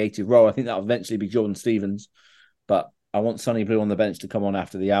very creative role. I think that'll eventually be Jordan Stevens, but I want Sonny Blue on the bench to come on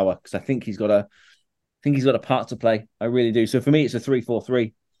after the hour because I think he's got a part to play. I really do. So for me, it's a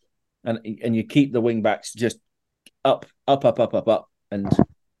 3-4-3, and you keep the wing backs just up, and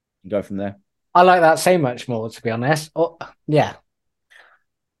go from there. I like that so much more, to be honest. I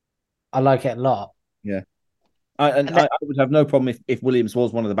like it a lot. Yeah. I would have no problem if Williams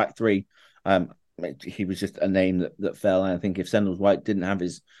was one of the back 3. He was just a name that fell. And I think if Sendles White didn't have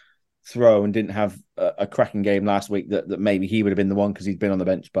his throw and didn't have a cracking game last week, that maybe he would have been the one because he'd been on the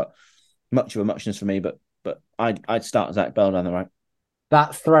bench. But much of a muchness for me. But I'd start Zach Bell down the right.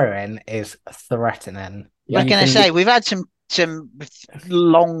 That throw-in is threatening. I was going to say, we've had some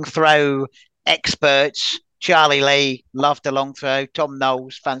long throw experts. Charlie Lee loved a long throw. Tom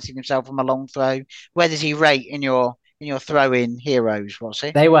Knowles fancied himself from a long throw. Where does he rate in your throw-in heroes? What's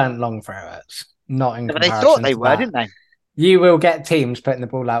he? They weren't long throwers. Not in But comparison. they thought they were, that. didn't they? You will get teams putting the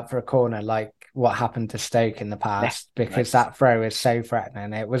ball out for a corner like what happened to Stoke in the past because that throw is so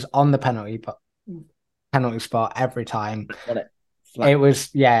threatening. It was on the penalty spot every time. It was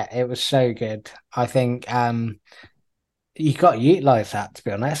so good. I think you got to utilize that, to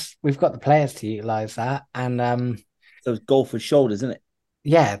be honest. We've got the players to utilize that. And those golfer's shoulders, isn't it?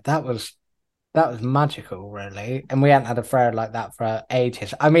 Yeah, that was magical, really. And we hadn't had a thrower like that for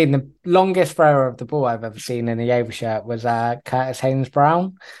ages. I mean, the longest thrower of the ball I've ever seen in the overshirt was Curtis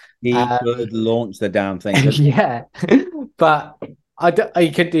Haynes-Brown. He could launch the damn thing. Yeah, but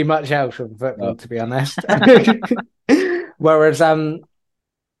he couldn't do much else with football, to be honest. Whereas,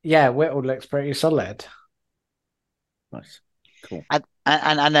 Whittle looks pretty solid. Nice, cool. And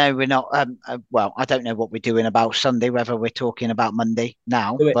I know we're not. I don't know what we're doing about Sunday. Whether we're talking about Monday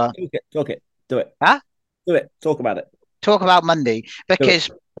now, but talk it. Do it. Huh? Do it. Talk about it. Talk about Monday because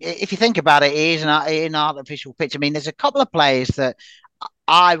if you think about it, it is an artificial pitch. I mean, there's a couple of players that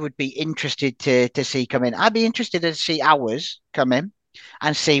I would be interested to see come in. I'd be interested to see ours come in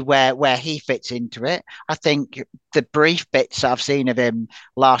and see where he fits into it. I think the brief bits I've seen of him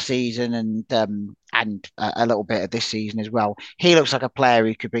last season and a little bit of this season as well, he looks like a player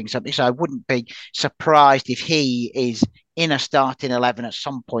who could bring something. So I wouldn't be surprised if he is in a starting 11 at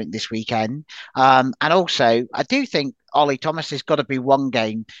some point this weekend. And also, I do think Ollie Thomas has got to be one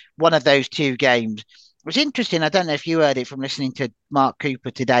of those two games. It was interesting. I don't know if you heard it from listening to Mark Cooper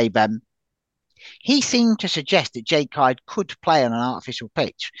today, Ben. He seemed to suggest that Jake Hyde could play on an artificial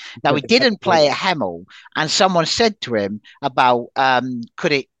pitch. Now, he didn't play at Hemel, and someone said to him about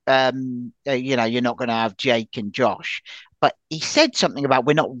could it, you're not going to have Jake and Josh. But he said something about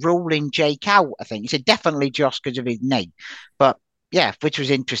we're not ruling Jake out, I think. He said definitely Josh because of his knee. But yeah, which was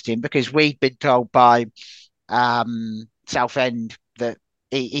interesting because we'd been told by Southend that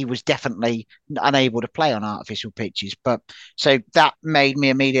he was definitely unable to play on artificial pitches. But so that made me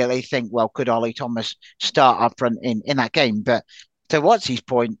immediately think, well, could Ollie Thomas start up front in that game? But to what's his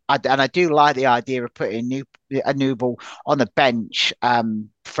point, I do like the idea of putting a Newell on the bench,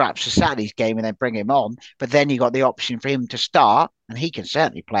 perhaps for Saturday's game and then bring him on. But then you got the option for him to start, and he can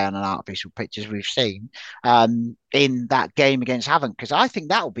certainly play on an artificial pitch, as we've seen, in that game against Havant, because I think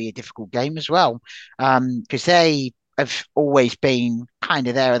that will be a difficult game as well, because they have always been kind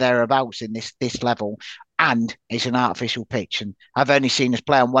of there or thereabouts in this level, and it's an artificial pitch, and I've only seen us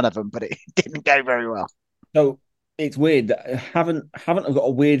play on one of them, but it didn't go very well. So it's weird that haven't got a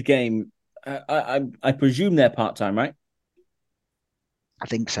weird game. I presume they're part-time, right? I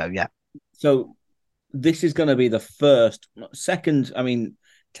think so, yeah. So this is going to be the second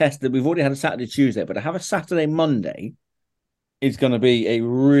test that we've already had a Saturday, Tuesday, but to have a Saturday, Monday is going to be a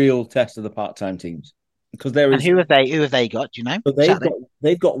real test of the part-time teams. Because there is. And who have they got? Do you know? So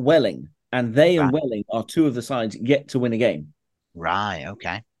they've got Welling, and and Welling are two of the sides yet to win a game. Right.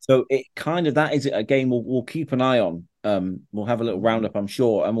 Okay. So that is a game we'll keep an eye on. We'll have a little roundup, I'm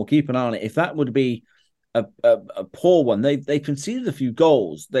sure, and we'll keep an eye on it. If that would be a poor one, they conceded a few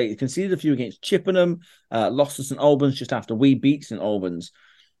goals. They conceded a few against Chippenham, lost to St Albans just after we beat St Albans,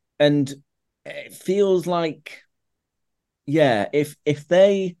 and it feels like, if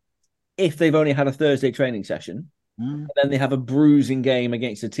they've only had a Thursday training session, and then they have a bruising game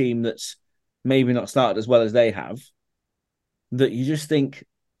against a team that's maybe not started as well as they have, that you just think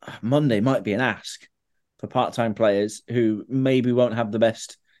Monday might be an ask for part-time players who maybe won't have the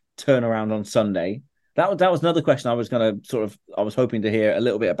best turnaround on Sunday. That was another question I was hoping to hear a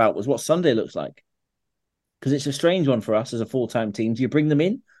little bit about, was what Sunday looks like. Because it's a strange one for us as a full-time team. Do you bring them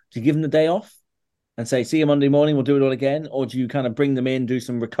in? Do you give them the day off and say, see you Monday morning, we'll do it all again? Or do you kind of bring them in, do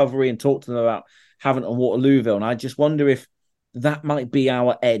some recovery and talk to them about Havant and Waterlooville? And I just wonder if that might be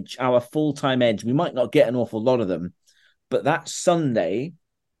our edge, our full-time edge. We might not get an awful lot of them, but that Sunday,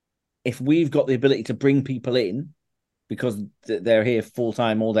 if we've got the ability to bring people in because they're here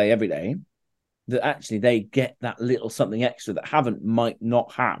full-time all day, every day, that actually they get that little something extra that Havant might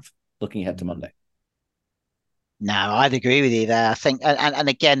not have looking ahead to Monday. No, I'd agree with you there. I think, and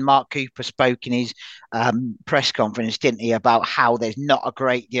again, Mark Cooper spoke in his press conference, didn't he, about how there's not a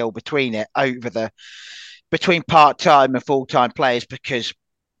great deal between part-time and full-time players, because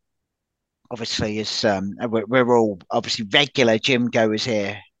obviously, as we're all obviously regular gym goers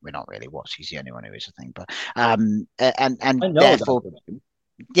here. We're not really. He's the only one who is, I think. But and therefore,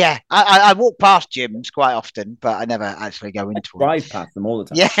 Yeah, I walk past gyms quite often, but I never actually go into them. Drive past them all the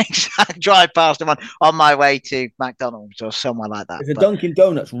time. Yeah, exactly. Drive past them on my way to McDonald's or somewhere like that. There's a Dunkin'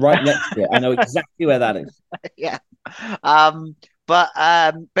 Donuts right next to it. I know exactly where that is. Yeah. But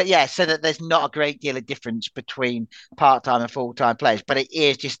yeah, so that there's not a great deal of difference between part-time and full-time players, but it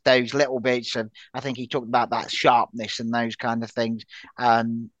is just those little bits of, I think he talked about that sharpness and those kind of things.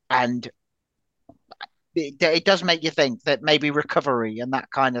 And it does make you think that maybe recovery and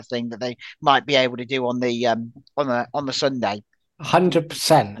that kind of thing that they might be able to do on the Sunday.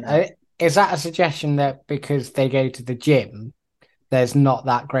 100%. Is that a suggestion that because they go to the gym, there's not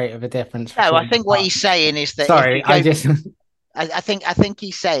that great of a difference? No, I think what he's saying is that. Sorry, I think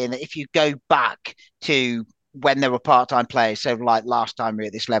he's saying that if you go back to when there were part-time players, so like last time we were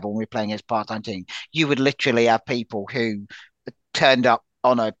at this level and we were playing as part-time team, you would literally have people who turned up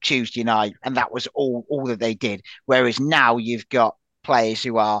on a Tuesday night and that was all that they did. Whereas now you've got players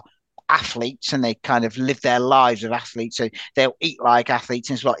who are athletes and they kind of live their lives of athletes, so they'll eat like athletes,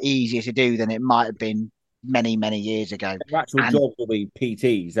 and it's a lot easier to do than it might have been many years ago. Their actual jobs will be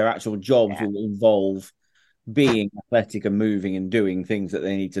PTs. Their actual jobs will involve being athletic and moving and doing things that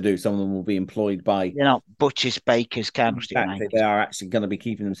they need to do. Some of them will be employed by butchers, bakers, candlestick makers. They are actually going to be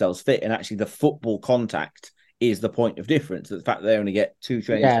keeping themselves fit, and actually the football contact is the point of difference. The fact that they only get 2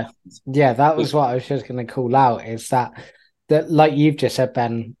 training sessions. Yeah, that was what I was just going to call out, is that like you've just said,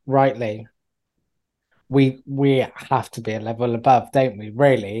 Ben, rightly, we have to be a level above, don't we,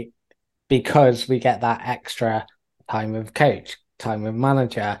 really? Because we get that extra time with coach, time with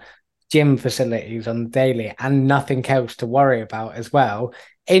manager, gym facilities on the daily, and nothing else to worry about as well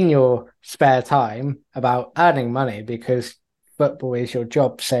in your spare time about earning money, because football is your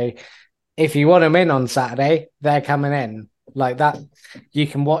job. So if you want them in on Saturday, they're coming in. Like that, you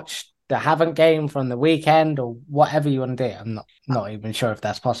can watch the Haven't game from the weekend or whatever you want to do. I'm not even sure if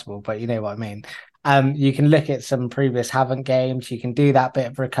that's possible, but you know what I mean. You can look at some previous Haven't games. You can do that bit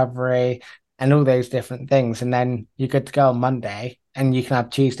of recovery and all those different things, and then you're good to go on Monday, and you can have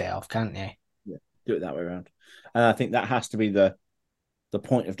Tuesday off, can't you? Yeah, do it that way around. And I think that has to be the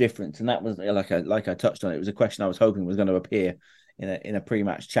point of difference. And that was like I touched on. It was a question I was hoping was going to appear in a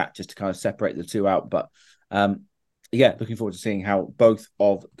pre-match chat, just to kind of separate the two out. But yeah, looking forward to seeing how both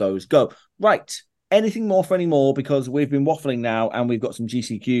of those go. Right. Anything more for any more? Because we've been waffling now and we've got some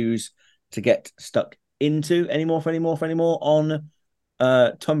GCQs to get stuck into. Any more for any more on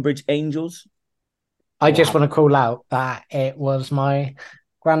Tunbridge Angels? I just want to call out that it was my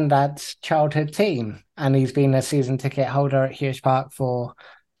granddad's childhood team, and he's been a season ticket holder at Hughes Park for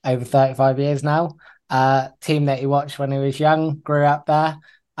over 35 years now. Team that he watched when he was young, grew up there.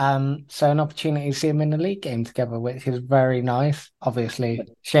 So an opportunity to see him in a league game together, which is very nice. Obviously,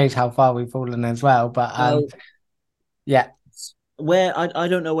 shows how far we've fallen as well. But yeah. Where I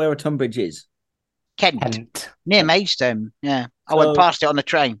don't know where a Tunbridge is. Kent. Near Maidstone. Yeah. I went past it on the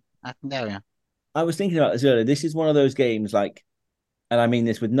train. I can tell you. I was thinking about this earlier. This is one of those games, like, and I mean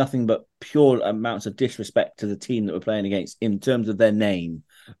this with nothing but pure amounts of disrespect to the team that we're playing against in terms of their name.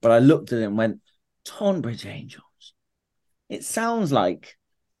 But I looked at it and went, Tunbridge Angels. It sounds like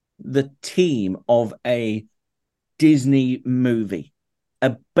the team of a Disney movie,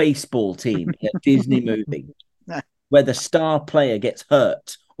 a baseball team in a Disney movie, where the star player gets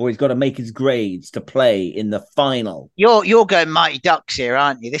hurt or he's got to make his grades to play in the final. You're going Mighty Ducks here,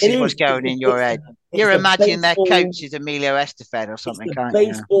 aren't you? This is what's going in your head. You're imagining their coach is Emilio Estevez or something, can't you?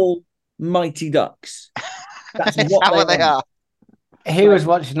 Baseball Mighty Ducks. That's what they are. He was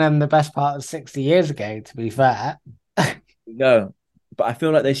watching them the best part of 60 years ago, to be fair. No, but I feel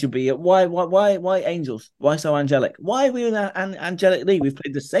like they should be. Why Angels? Why so angelic? Why are we in an angelic league? We've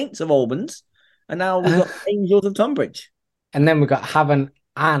played the Saints of Albans, and now we've got Angels of Tunbridge. And then we've got Haven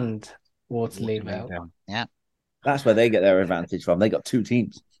and Waterlooville. Yeah. That's where they get their advantage from. They got 2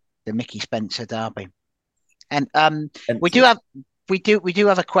 teams. The Mickey Spencer derby. And we do have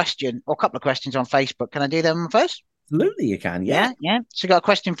a question or a couple of questions on Facebook. Can I do them first? Absolutely, you can. Yeah. So we got a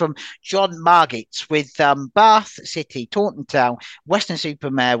question from John Margits with Bath City, Taunton Town,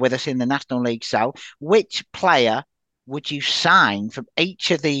 Western-super-Mare with us in the National League South. Which player would you sign from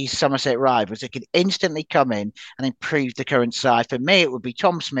each of these Somerset rivals that could instantly come in and improve the current side? For me, it would be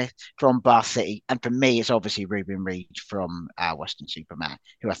Tom Smith from Bath City. And for me, it's obviously Ruben Reid from Western-super-Mare,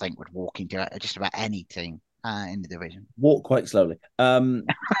 who I think would walk into just about any team in the division. Walk quite slowly.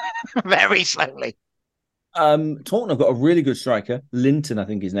 Very slowly. Taunton have got a really good striker. Linton, I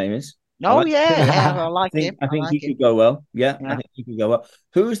think his name is. Oh, I like him. I think he could go well. Yeah, I think he could go well.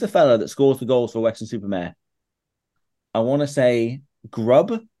 Who's the fella that scores the goals for Western-super-Mare? I want to say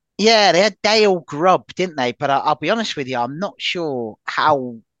Grubb. Yeah, they had Dale Grubb, didn't they? But I'll be honest with you, I'm not sure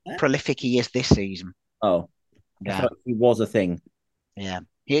how prolific he is this season. Oh, I Yeah, thought he was a thing. yeah.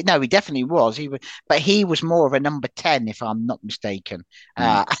 No, he definitely was. But he was more of a number 10, if I'm not mistaken.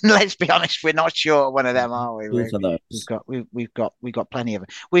 And let's be honest, we're not sure one of them, are we? Both of those. We've got plenty of it.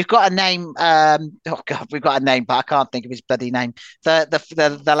 We've got a name. Oh God, we've got a name, but I can't think of his bloody name.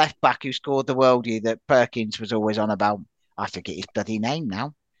 The left back who scored the worldie that Perkins was always on about. I forget his bloody name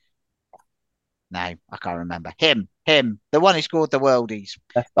now. No, I can't remember. Him, the one who scored the worldies.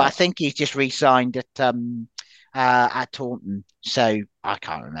 But I think he's just re-signed at Taunton, so I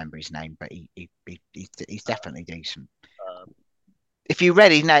can't remember his name, but he's definitely decent. If you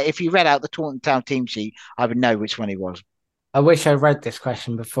read out the Taunton Town team sheet, I would know which one he was. I wish I read this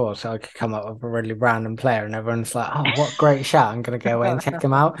question before so I could come up with a really random player and everyone's like, oh, what great shout. I'm going to go away and check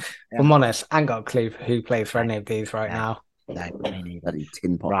him out. If I'm honest, I ain't got a clue who plays for any of these right now. No, me neither.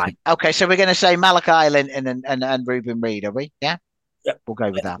 Tin pot. Right. Okay, so we're going to say Malachi Linton and Ruben Reid, are we? Yeah? Yep. We'll go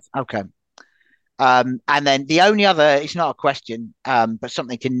with that. Okay. And then the only other, it's not a question, but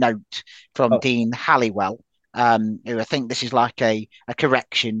something to note from Dean Halliwell, who I think this is like a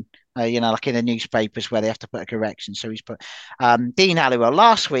correction, like in the newspapers where they have to put a correction. So he's put Dean Halliwell.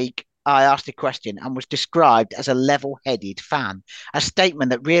 Last week, I asked a question and was described as a level-headed fan, a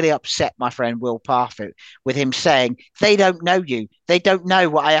statement that really upset my friend Will Parfitt with him saying, they don't know you. They don't know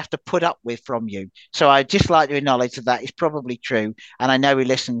what I have to put up with from you. So I'd just like to acknowledge that is probably true. And I know he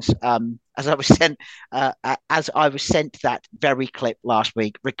listens as I was sent that very clip last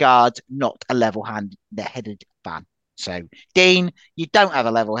week. Regards, not a level-headed fan. So, Dean, you don't have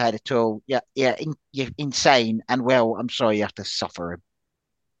a level head at all. You're insane. And Will, I'm sorry you have to suffer him.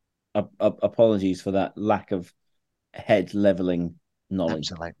 Apologies for that lack of head leveling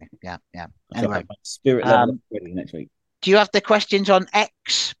knowledge. Absolutely. Yeah. Anyway, spirit level next week. Do you have the questions on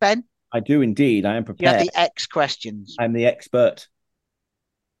X, Ben? I do indeed. I am prepared. You have the X questions. I'm the expert.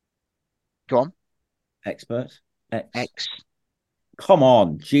 Go on. Expert. X. Come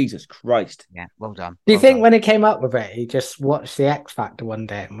on, Jesus Christ. Yeah, well done. Do you think when he came up with it, he just watched the X Factor one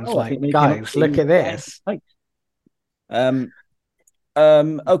day and was like, guys, look at this.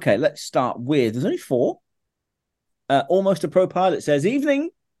 Okay, let's start with, there's only 4. Almost a Pro Pilot says,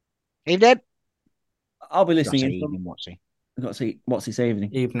 evening. Evening. I'll be listening in. Evening, what's he? I've got to see, what's he say evening?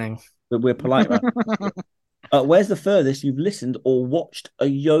 Evening. But we're polite about it. Where's the furthest you've listened or watched a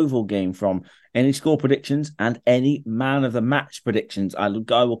Yeovil game from? Any score predictions and any man of the match predictions? I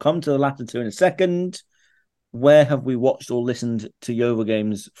will come to the latter 2 in a second. Where have we watched or listened to Yeovil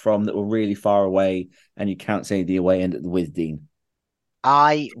games from that were really far away and you can't say the away end with Dean?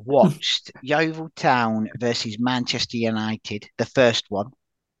 I watched Yeovil Town versus Manchester United, the first one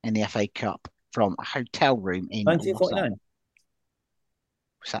in the FA Cup, from a hotel room in 1949.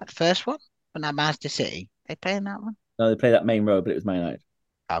 Was that the first one? Wasn't that Manchester City? They playing that one? No, they played that main road, but it was Man United.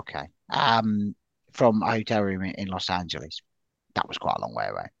 Okay. From a hotel room in Los Angeles. That was quite a long way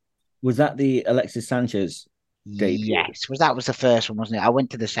away. Was that the Alexis Sanchez debut? Yes. That was the first one, wasn't it? I went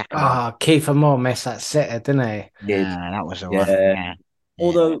to the second one. Kiefer Moore missed that sitter, didn't he? Yeah, that was the one. Yeah.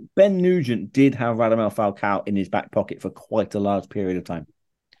 Although Ben Nugent did have Radamel Falcao in his back pocket for quite a large period of time.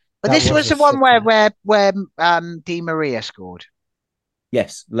 But this was the one where Di Maria scored.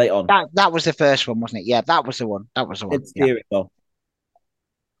 Yes, late on. That was the first one, wasn't it? Yeah, that was the one. It's well.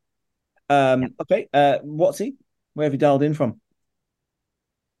 Okay. What's he? Where have you dialed in from?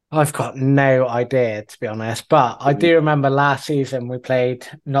 I've got no idea, to be honest. But I do remember last season we played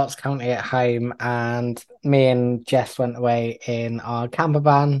Notts County at home and me and Jess went away in our camper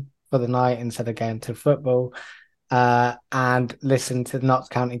van for the night instead of going to football and listened to the Notts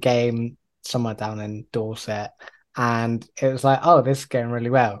County game somewhere down in Dorset. And it was like, oh, this is going really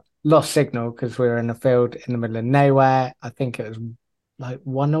well. Lost signal because we were in a field in the middle of nowhere. I think it was like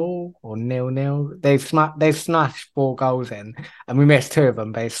 1-1 or 0-0. They smashed 4 goals in and we missed 2 of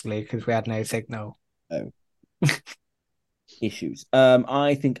them basically because we had no signal. Oh. Issues.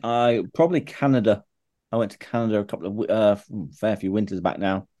 I think I probably Canada. I went to Canada a couple of fair few winters back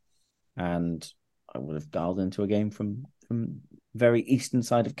now, and I would have dialed into a game from very eastern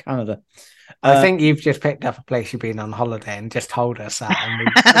side of Canada. I think you've just picked up a place you've been on holiday and just told us that,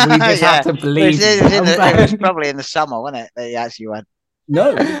 and we just have to believe. It was probably in the summer, wasn't it? That you actually went.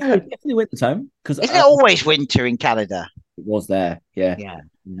 No, it definitely winter time. Isn't it always winter in Canada? It was there, yeah.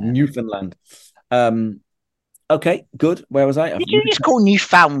 Newfoundland. Okay, good. Where was I? Did you just call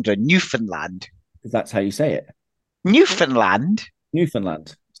Newfoundland? That's how you say it. Newfoundland?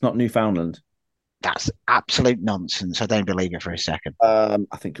 Newfoundland. It's not Newfoundland. That's absolute nonsense. I don't believe it for a second. I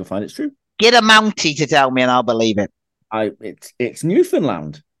think you'll find it's true. Get a Mountie to tell me and I'll believe it. It's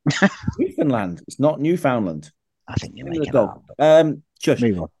Newfoundland. Newfoundland. It's not Newfoundland. I think you're Name of making the it dog. up. Shush.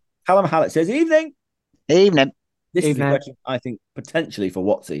 Move on. Callum Hallett says, "Evening." Evening. This is a Evening. question I think potentially for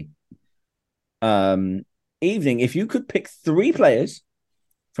Watsy. Evening. If you could pick 3 players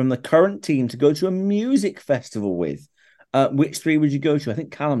from the current team to go to a music festival with, which 3 would you go to? I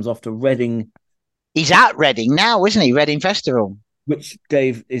think Callum's off to Reading. He's at Reading now, isn't he? Reading Festival. Which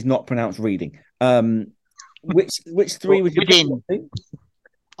Dave is not pronounced reading. Which 3 would you pick?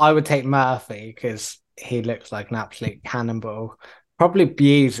 I would take Murphy because he looks like an absolute cannonball. Probably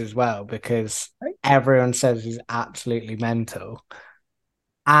Buse as well because everyone says he's absolutely mental.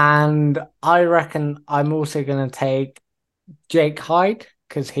 And I reckon I'm also going to take Jake Hyde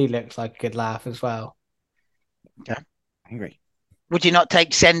because he looks like a good laugh as well. Okay. Angry. Would you not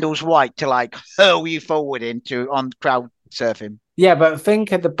take Sendles White to hurl you forward on crowd surfing? Yeah, but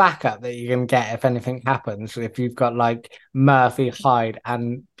think of the backup that you're going to get if anything happens. If you've got Murphy, Hyde,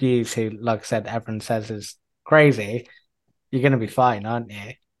 and Buse, who, like I said, everyone says is crazy, you're going to be fine, aren't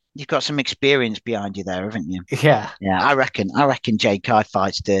you? You've got some experience behind you there, haven't you? Yeah. Yeah, I reckon Jake Hyde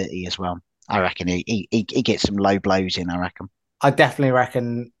fights dirty as well. I reckon he gets some low blows in, I reckon. I definitely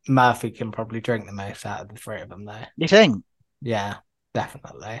reckon Murphy can probably drink the most out of the 3 of them, though. You think? Yeah,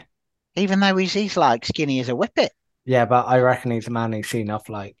 definitely. Even though he's skinny as a whippet. Yeah, but I reckon he's a man who's seen off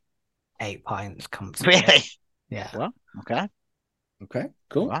 8 pints comfortably. Really? Yeah. Well, okay. Okay,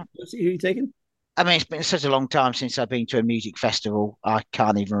 cool. Right. Let's see who you taking. I mean, it's been such a long time since I've been to a music festival. I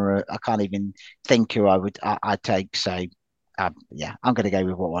can't even think who I'd take. So, yeah, I'm going to go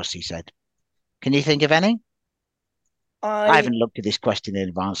with what he said. Can you think of any? I haven't looked at this question in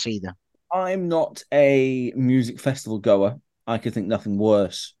advance either. I'm not a music festival goer. I could think nothing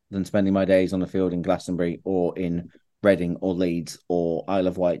worse than spending my days on a field in Glastonbury or in Reading or Leeds or Isle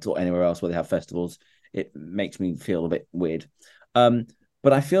of Wight or anywhere else where they have festivals. It makes me feel a bit weird.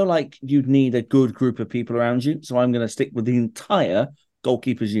 But I feel like you'd need a good group of people around you. So I'm going to stick with the entire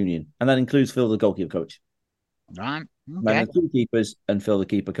goalkeepers union. And that includes Phil, the goalkeeper coach. Right. Okay. The 2 keepers and Phil, the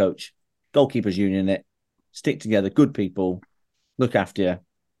keeper coach. Goalkeepers union it. Stick together. Good people. Look after you.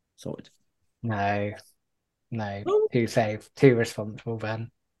 Sorted. No. Too safe. Too responsible, Ben.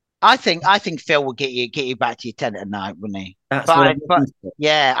 I think Phil would get you back to your tent at night, wouldn't he? But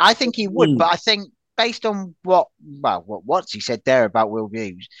yeah, I think he would. But I think based on what's he said there about Will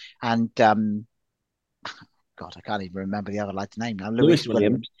Hughes and God, I can't even remember the other lad's name now. Lewis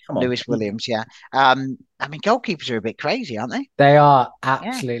Williams. Lewis Williams, yeah. I mean, goalkeepers are a bit crazy, aren't they? They are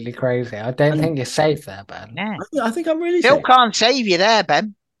absolutely crazy. I don't think you're safe there, Ben. Yeah. I think I'm really Phil safe. can't save you there,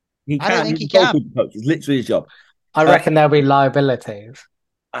 Ben. I don't think he can. Coach. It's literally his job. I reckon there'll be liabilities.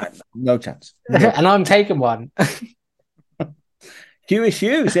 No chance. No. And I'm taking one.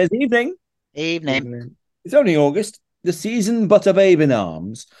 QSU says evening. Evening. It's only August. The season but a babe in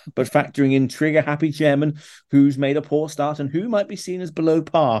arms, but factoring in trigger-happy chairman who's made a poor start and who might be seen as below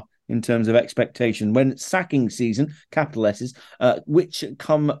par in terms of expectation when sacking season, capital S's, which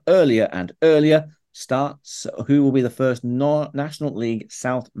come earlier and earlier, starts. Who will be the first National League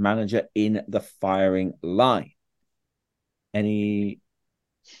South manager in the firing line? Any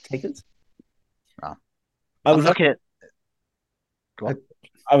takers? Oh. I was looking at. Go on.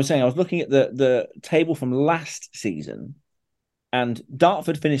 I was looking at the table from last season, and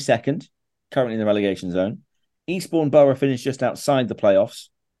Dartford finished second, currently in the relegation zone. Eastbourne Borough finished just outside the playoffs.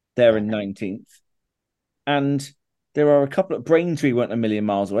 They're in 19th. And there are a couple of Braintree weren't a million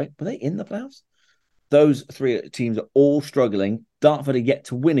miles away. Were they in the playoffs? Those 3 teams are all struggling. Dartford are yet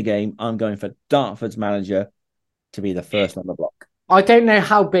to win a game. I'm going for Dartford's manager to be the first on the block. I don't know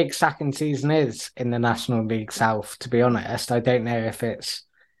how big sacking season is in the National League South, to be honest. I don't know if it's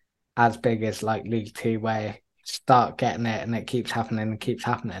as big as League 2 where you start getting it and it keeps happening and keeps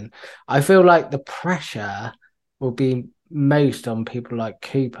happening. I feel like the pressure will be most on people like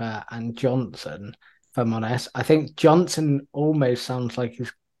Cooper and Johnson, if I'm honest. I think Johnson almost sounds like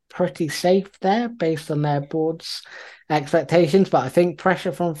he's pretty safe there based on their board's expectations, but I think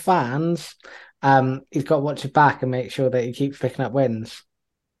pressure from fans, he's got to watch his back and make sure that he keeps picking up wins.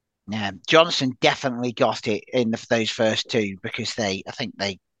 Yeah, Johnson definitely got it in those first 2 because I think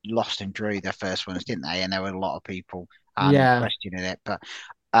they lost and drew their first ones, didn't they? And there were a lot of people questioning it. But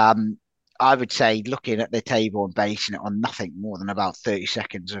I would say, looking at the table and basing it on nothing more than about 30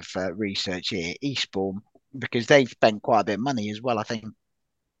 seconds of research here, Eastbourne, because they've spent quite a bit of money as well, I think,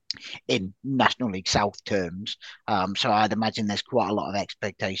 in National League South terms. So I'd imagine there's quite a lot of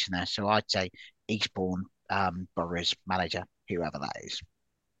expectation there. So I'd say Eastbourne Borough's manager, whoever that is.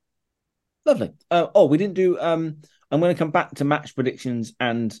 Lovely. We didn't do I'm going to come back to match predictions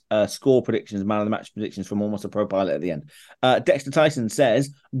and score predictions, man of the match predictions from Almost a Pro Pilot at the end. Dexter Tyson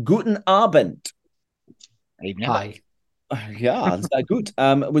says, Guten Abend. Hi. Yeah, good.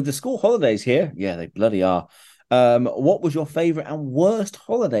 With the school holidays here, yeah, they bloody are. What was your favourite and worst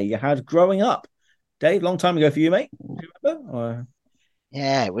holiday you had growing up? Dave, long time ago for you, mate. Do you remember? Or...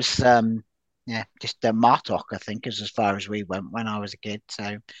 Yeah, it was just Martok, I think, is as far as we went when I was a kid.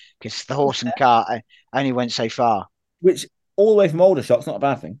 So, because the horse and cart only went so far. Which all the way from Aldershot's not a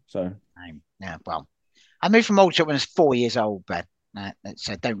bad thing. So, yeah, well, I moved from Aldershot when I was 4 years old, Ben.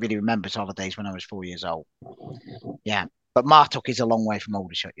 So I don't really remember holidays when I was 4 years old. Yeah, but Martok is a long way from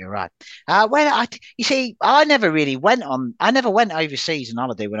Aldershot. You're right. You see, I never went overseas on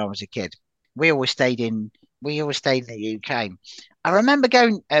holiday when I was a kid. We always stayed in the UK. I remember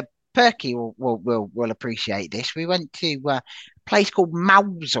going. Perky will appreciate this. We went to a place called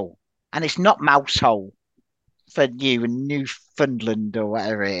Mousehole, and it's not Mousehole for you in Newfoundland or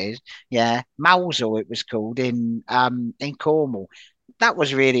whatever it is. Yeah, Mousehole it was called in Cornwall. That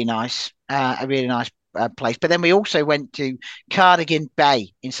was really nice. A really nice place. But then we also went to Cardigan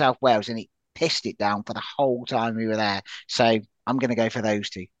Bay in South Wales, and it pissed it down for the whole time we were there. So I'm going to go for those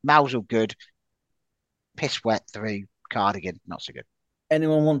two. Mousehole good. Piss wet through. Cardigan not so good.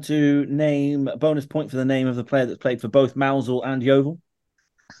 Anyone want to name a bonus point for the name of the player that's played for both Mousehole and Yeovil?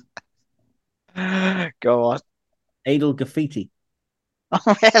 Go on. Adel Graffiti.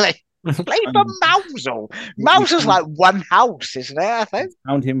 Oh, really? Played for Mousehole. Mousehole's like one house, isn't it? I think.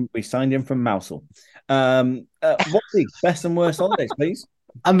 We signed him from Mousehole. What's the best and worst holidays, please?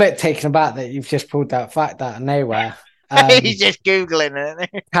 I'm a bit taken aback that you've just pulled that fact out of nowhere. He's just Googling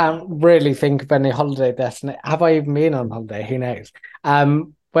it. Can't really think of any holiday destination. Have I even been on holiday? Who knows?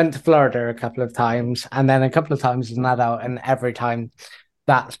 Went to Florida a couple of times, and then a couple of times as an adult, and every time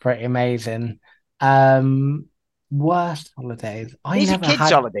that's pretty amazing. Worst holidays. These are kids'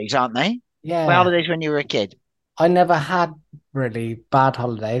 holidays, aren't they? Yeah. Well, holidays when you were a kid. I never had really bad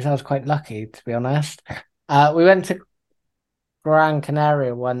holidays. I was quite lucky, to be honest. We went to Gran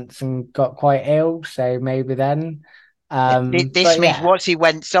Canaria once and got quite ill, so maybe then. This means once he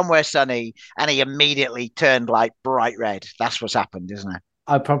went somewhere sunny and he immediately turned like bright red. That's what's happened, isn't it?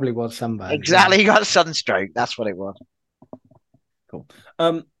 I probably was sunburned. Exactly. He got sunstroke. That's what it was. Cool.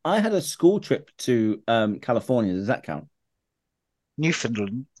 I had a school trip to California. Does that count?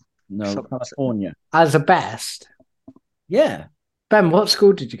 Newfoundland. No, California. As a best? Yeah. Ben, what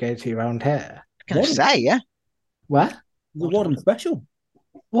school did you go to around here? I was going to say, yeah. Where? The Wadham Special.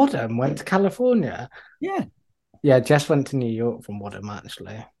 Wadham went to California? Yeah. Yeah, Jess went to New York from Wadham,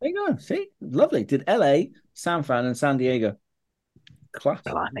 actually. There you go. See? Lovely. Did LA, San Fran, and San Diego. Class.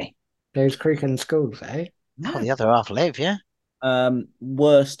 Blimey. Those creaking schools, eh? Oh, the other half live, yeah.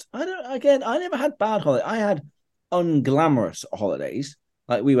 Worst. I never had bad holidays. I had unglamorous holidays.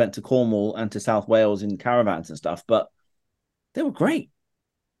 Like we went to Cornwall and to South Wales in caravans and stuff, but they were great.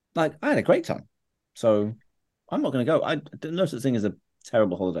 Like I had a great time. So I'm not going to go. I no such thing as a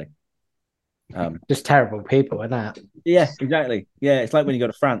terrible holiday. Just terrible people, isn't it? Yeah, exactly. Yeah, it's like when you go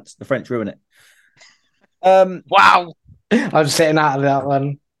to France, the French ruin it. Wow. I'm sitting out of that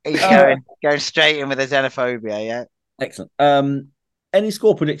one. He's going straight in with the xenophobia, yeah. Excellent. Any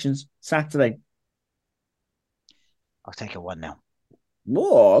score predictions Saturday? I'll take a 1-0.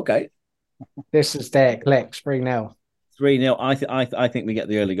 Oh, okay. This is their clicks 3-0. 3-0. I think we get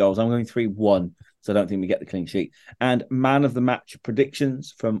the early goals. I'm going 3-1, so I don't think we get the clean sheet. And man of the match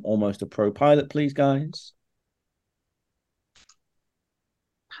predictions from Almost a Pro Pilot, please, guys.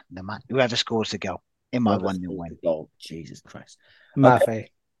 Whoever scores the goal in my 1-0 win. Oh, Jesus Christ. Murphy. Okay.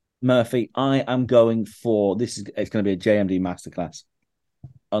 Murphy, I am going for it's going to be a JMD masterclass,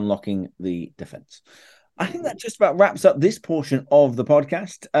 unlocking the defense. I think that just about wraps up this portion of the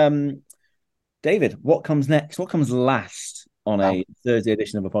podcast. David, what comes next? What comes last on a Thursday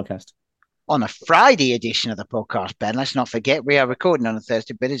edition of a podcast? On a Friday edition of the podcast, Ben, let's not forget we are recording on a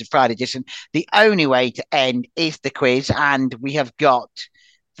Thursday, but it's a Friday edition. The only way to end is the quiz, and we have got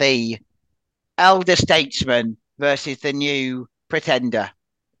the elder statesman versus the new pretender.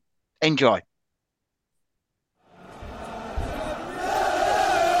 Enjoy.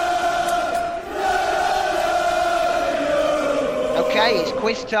 Okay, it's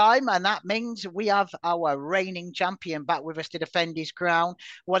quiz time, and that means we have our reigning champion back with us to defend his crown.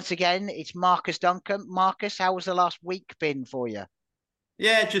 Once again, it's Marcus Duncan. Marcus, how was the last week been for you?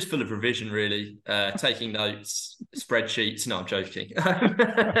 Yeah, just full of revision, really. Taking notes, spreadsheets. No, I'm joking.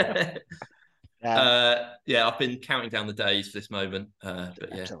 I've been counting down the days for this moment. But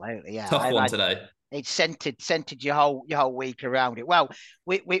yeah, absolutely, yeah. Tough one today. It's centered your whole week around it. Well,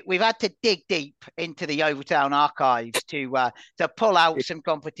 we've had to dig deep into the Overtown archives to pull out some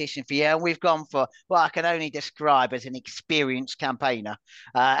competition for you, and we've gone for what I can only describe as an experienced campaigner.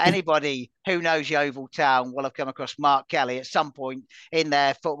 Anybody who knows Yeovil Town will have come across Mark Kelly at some point in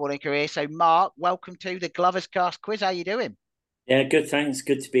their footballing career. So, Mark, welcome to the Gloverscast quiz. How you doing? Yeah, good. Thanks.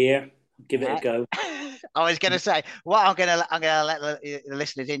 Good to be here. Give it a go. I was going to say, what I'm going to let the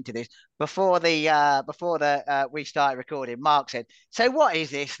listeners into this before we started recording. Mark said, "So what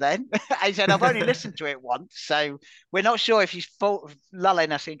is this then?" I said, "I've only listened to it once, so we're not sure if he's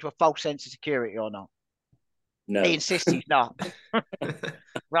lulling us into a false sense of security or not." No, he insists he's not.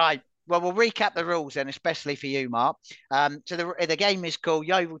 Right. Well, we'll recap the rules then, especially for you, Mark. So the game is called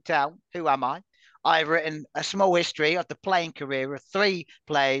Yeovil Town. Who am I? I've written a small history of the playing career of 3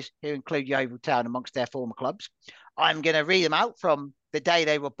 players who include Yeovil Town amongst their former clubs. I'm going to read them out from the day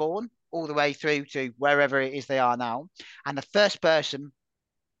they were born all the way through to wherever it is they are now. And the first person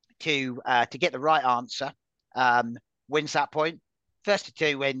to get the right answer wins that point. First to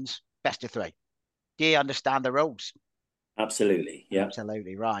 2 wins, best of 3. Do you understand the rules? absolutely. Yeah.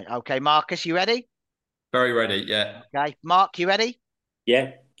 Absolutely. Right. Okay, Marcus, you ready? Very ready, yeah. Okay. Mark, you ready?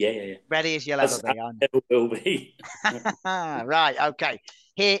 Yeah. Ready as you'll ever be. It will be. Right. Okay.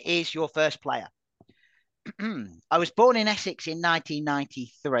 Here is your first player. I was born in Essex in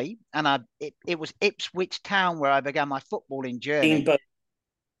 1993, and it was Ipswich Town where I began my footballing journey.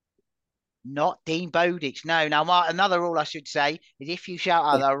 Not Dean Bowditch. No. Now, Mark, another rule I should say is if you shout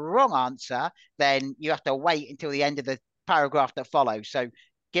out the wrong answer, then you have to wait until the end of the paragraph that follows. So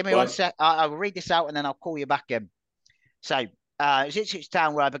give me 1 sec. I will read this out and then I'll call you back in. So it's Ipswich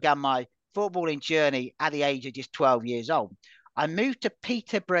Town where I began my footballing journey at the age of just 12 years old. I moved to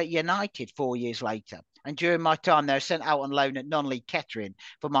Peterborough United 4 years later. And during my time there, I was sent out on loan at non-league Kettering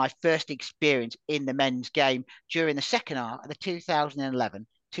for my first experience in the men's game during the second half of the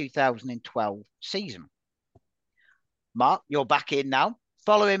 2011-2012 season. Mark, you're back in now.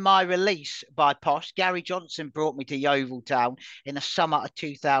 Following my release by Posh, Gary Johnson brought me to Yeovil Town in the summer of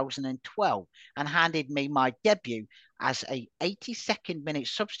 2012 and handed me my debut as a 82nd minute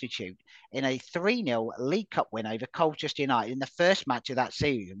substitute in a 3-0 League Cup win over Colchester United in the first match of that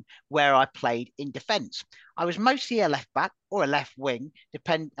season, where I played in defence. I was mostly a left back or a left wing,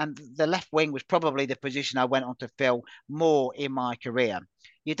 and the left wing was probably the position I went on to fill more in my career.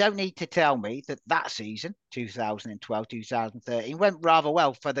 You don't need to tell me that season, 2012-2013, went rather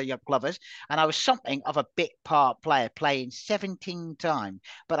well for the Glovers, and I was something of a bit part player, playing 17 times.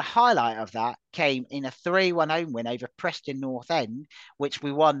 But a highlight of that came in a 3-1 home win over Preston North End, which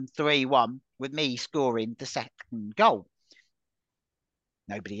we won 3-1, with me scoring the second goal.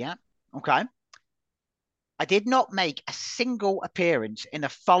 Nobody yet? Okay. I did not make a single appearance in the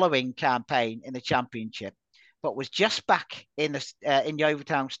following campaign in the Championship, but was just back in Yeovil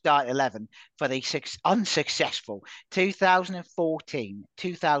Town start 11 for the unsuccessful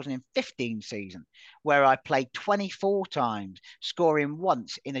 2014-2015 season, where I played 24 times, scoring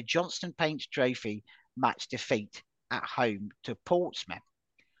once in a Johnston Paints Trophy match defeat at home to Portsmouth.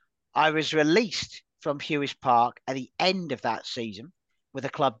 I was released from Huish Park at the end of that season, with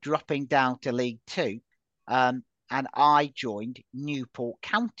the club dropping down to League Two, and I joined Newport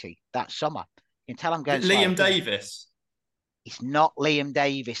County that summer. You can tell I'm going. Liam Davis. It's not Liam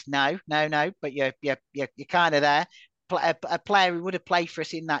Davis. No. But you're kind of there. A player who would have played for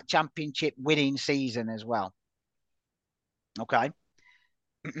us in that Championship winning season as well. Okay.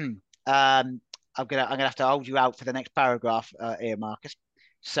 I'm gonna have to hold you out for the next paragraph here, Marcus.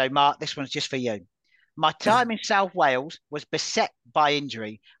 So, Mark, this one's just for you. My time in South Wales was beset by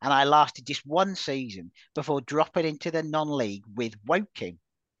injury, and I lasted just 1 season before dropping into the non-league with Woking.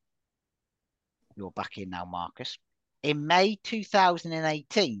 You're back in now, Marcus. In May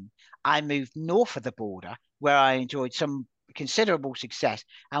 2018, I moved north of the border, where I enjoyed some considerable success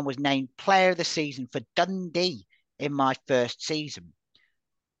and was named Player of the Season for Dundee in my first season.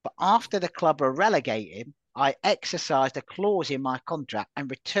 But after the club were relegated, I exercised a clause in my contract and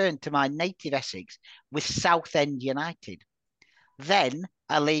returned to my native Essex with Southend United. Then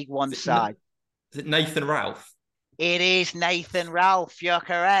a League One side. Is it Nathan Ralph? It is Nathan Ralph. You're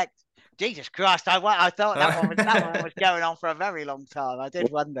correct. Jesus Christ! I thought that one was going on for a very long time. I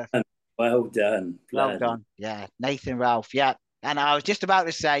did wonder. Well done. Well done. Yeah, Nathan Ralph. Yeah. And I was just about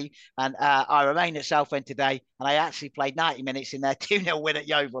to say, and I remained at Southend today, and I actually played 90 minutes in their 2-0 win at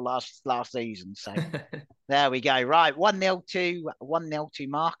Yeovil last season. So there we go. Right, 1-0 to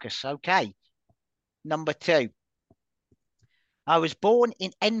Marcus. Okay. Number 2. I was born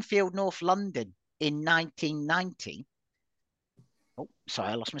in Enfield, North London in 1990. Oh, sorry,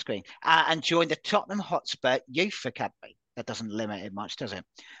 I lost my screen. And joined the Tottenham Hotspur Youth Academy. That doesn't limit it much, does it?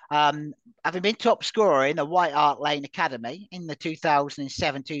 Having been top scorer in the White Hart Lane Academy in the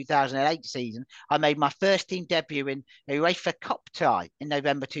 2007-2008 season, I made my first team debut in a UEFA Cup tie in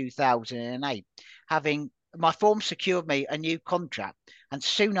November 2008. My form secured me a new contract, and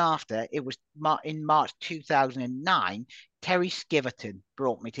soon after, it was in March 2009, Terry Skiverton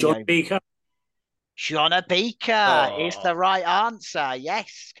brought me to John Beaker. Shona Beaker is the right answer.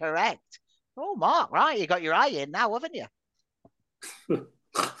 Yes, correct. Oh, Mark, right. You got your eye in now, haven't you?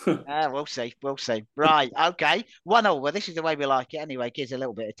 We'll see. We'll see. Right. Okay. 1-0. Well, this is the way we like it anyway. It gives a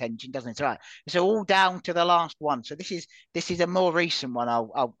little bit of tension, doesn't it? Right. So all down to the last one. So this is a more recent one.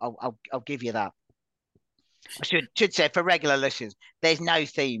 I'll give you that. I should say for regular listeners, there's no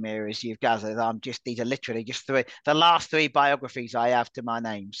theme here, as you've gathered. These are literally just the last 3 biographies I have to my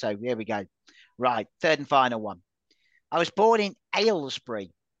name. So here we go. Right. Third and final one. I was born in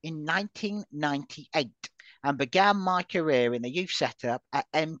Aylesbury in 1998 and began my career in the youth setup at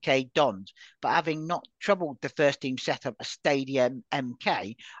MK Dons. But having not troubled the first team setup at Stadium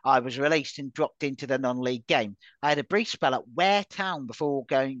MK, I was released and dropped into the non-league game. I had a brief spell at Ware Town before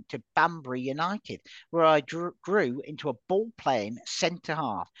going to Banbury United, where I grew into a ball-playing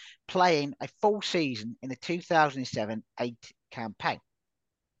centre-half, playing a full season in the 2007-8 campaign.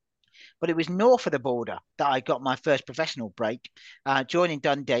 But it was north of the border that I got my first professional break, joining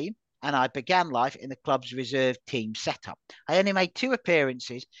Dundee, and I began life in the club's reserve team setup. I only made 2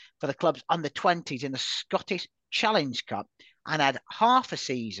 appearances for the club's under-20s in the Scottish Challenge Cup and had half a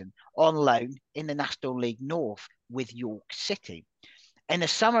season on loan in the National League North with York City. In the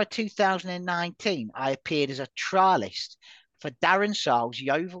summer of 2019, I appeared as a trialist for Darren Sarle's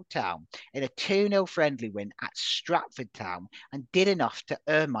Yeovil Town in a 2-0 friendly win at Stratford Town and did enough to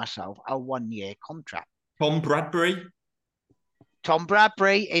earn myself a 1-year contract. Tom Bradbury. Tom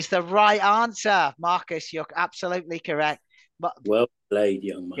Bradbury is the right answer. Marcus, you're absolutely correct. But well played,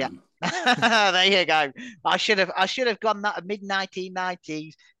 young man. Yeah. There you go. I should have gone that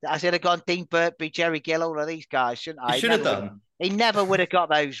mid-1990s. I should have gone Dean Burtby, Jerry Gill, all of these guys, shouldn't I? You should have done. He never would have got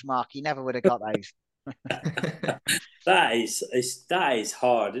those, Mark. He never would have got those. That is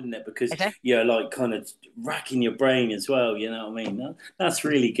hard, isn't it? Because you're like kind of racking your brain as well. You know what I mean? That's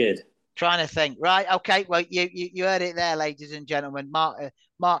really good. Trying to think. Right. Okay. Well, you heard it there, ladies and gentlemen.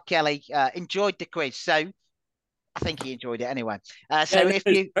 Mark Kelly enjoyed the quiz, so I think he enjoyed it anyway. Very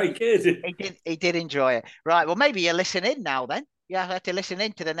good. He did enjoy it. Right. Well, maybe you listen in now. Then you have to listen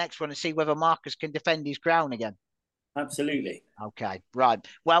in to the next one and see whether Marcus can defend his crown again. Absolutely. Okay. Right.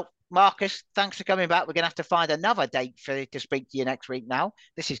 Well, Marcus, thanks for coming back. We're going to have to find another date to speak to you next week now.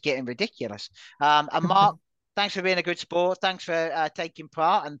 This is getting ridiculous. And Mark, thanks for being a good sport. Thanks for taking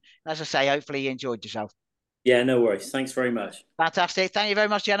part. And as I say, hopefully you enjoyed yourself. Yeah, no worries. Thanks very much. Fantastic. Thank you very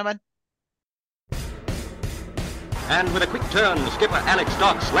much, gentlemen. And with a quick turn, skipper Alex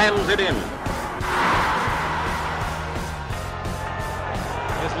Dock slams it in.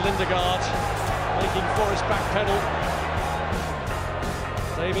 There's Lindegaard making Forrest backpedal.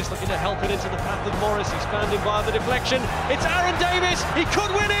 Davis looking to help it into the path of Morris. He's found him via the deflection. It's Aaron Davis. He could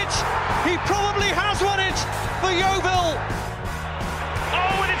win it. He probably has won it for Yeovil.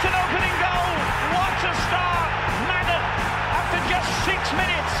 Oh, and it's an opening goal. What a start. Madden, after just 6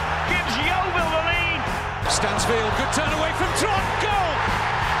 minutes, gives Yeovil the lead. Stansfield, good turn away from Trot.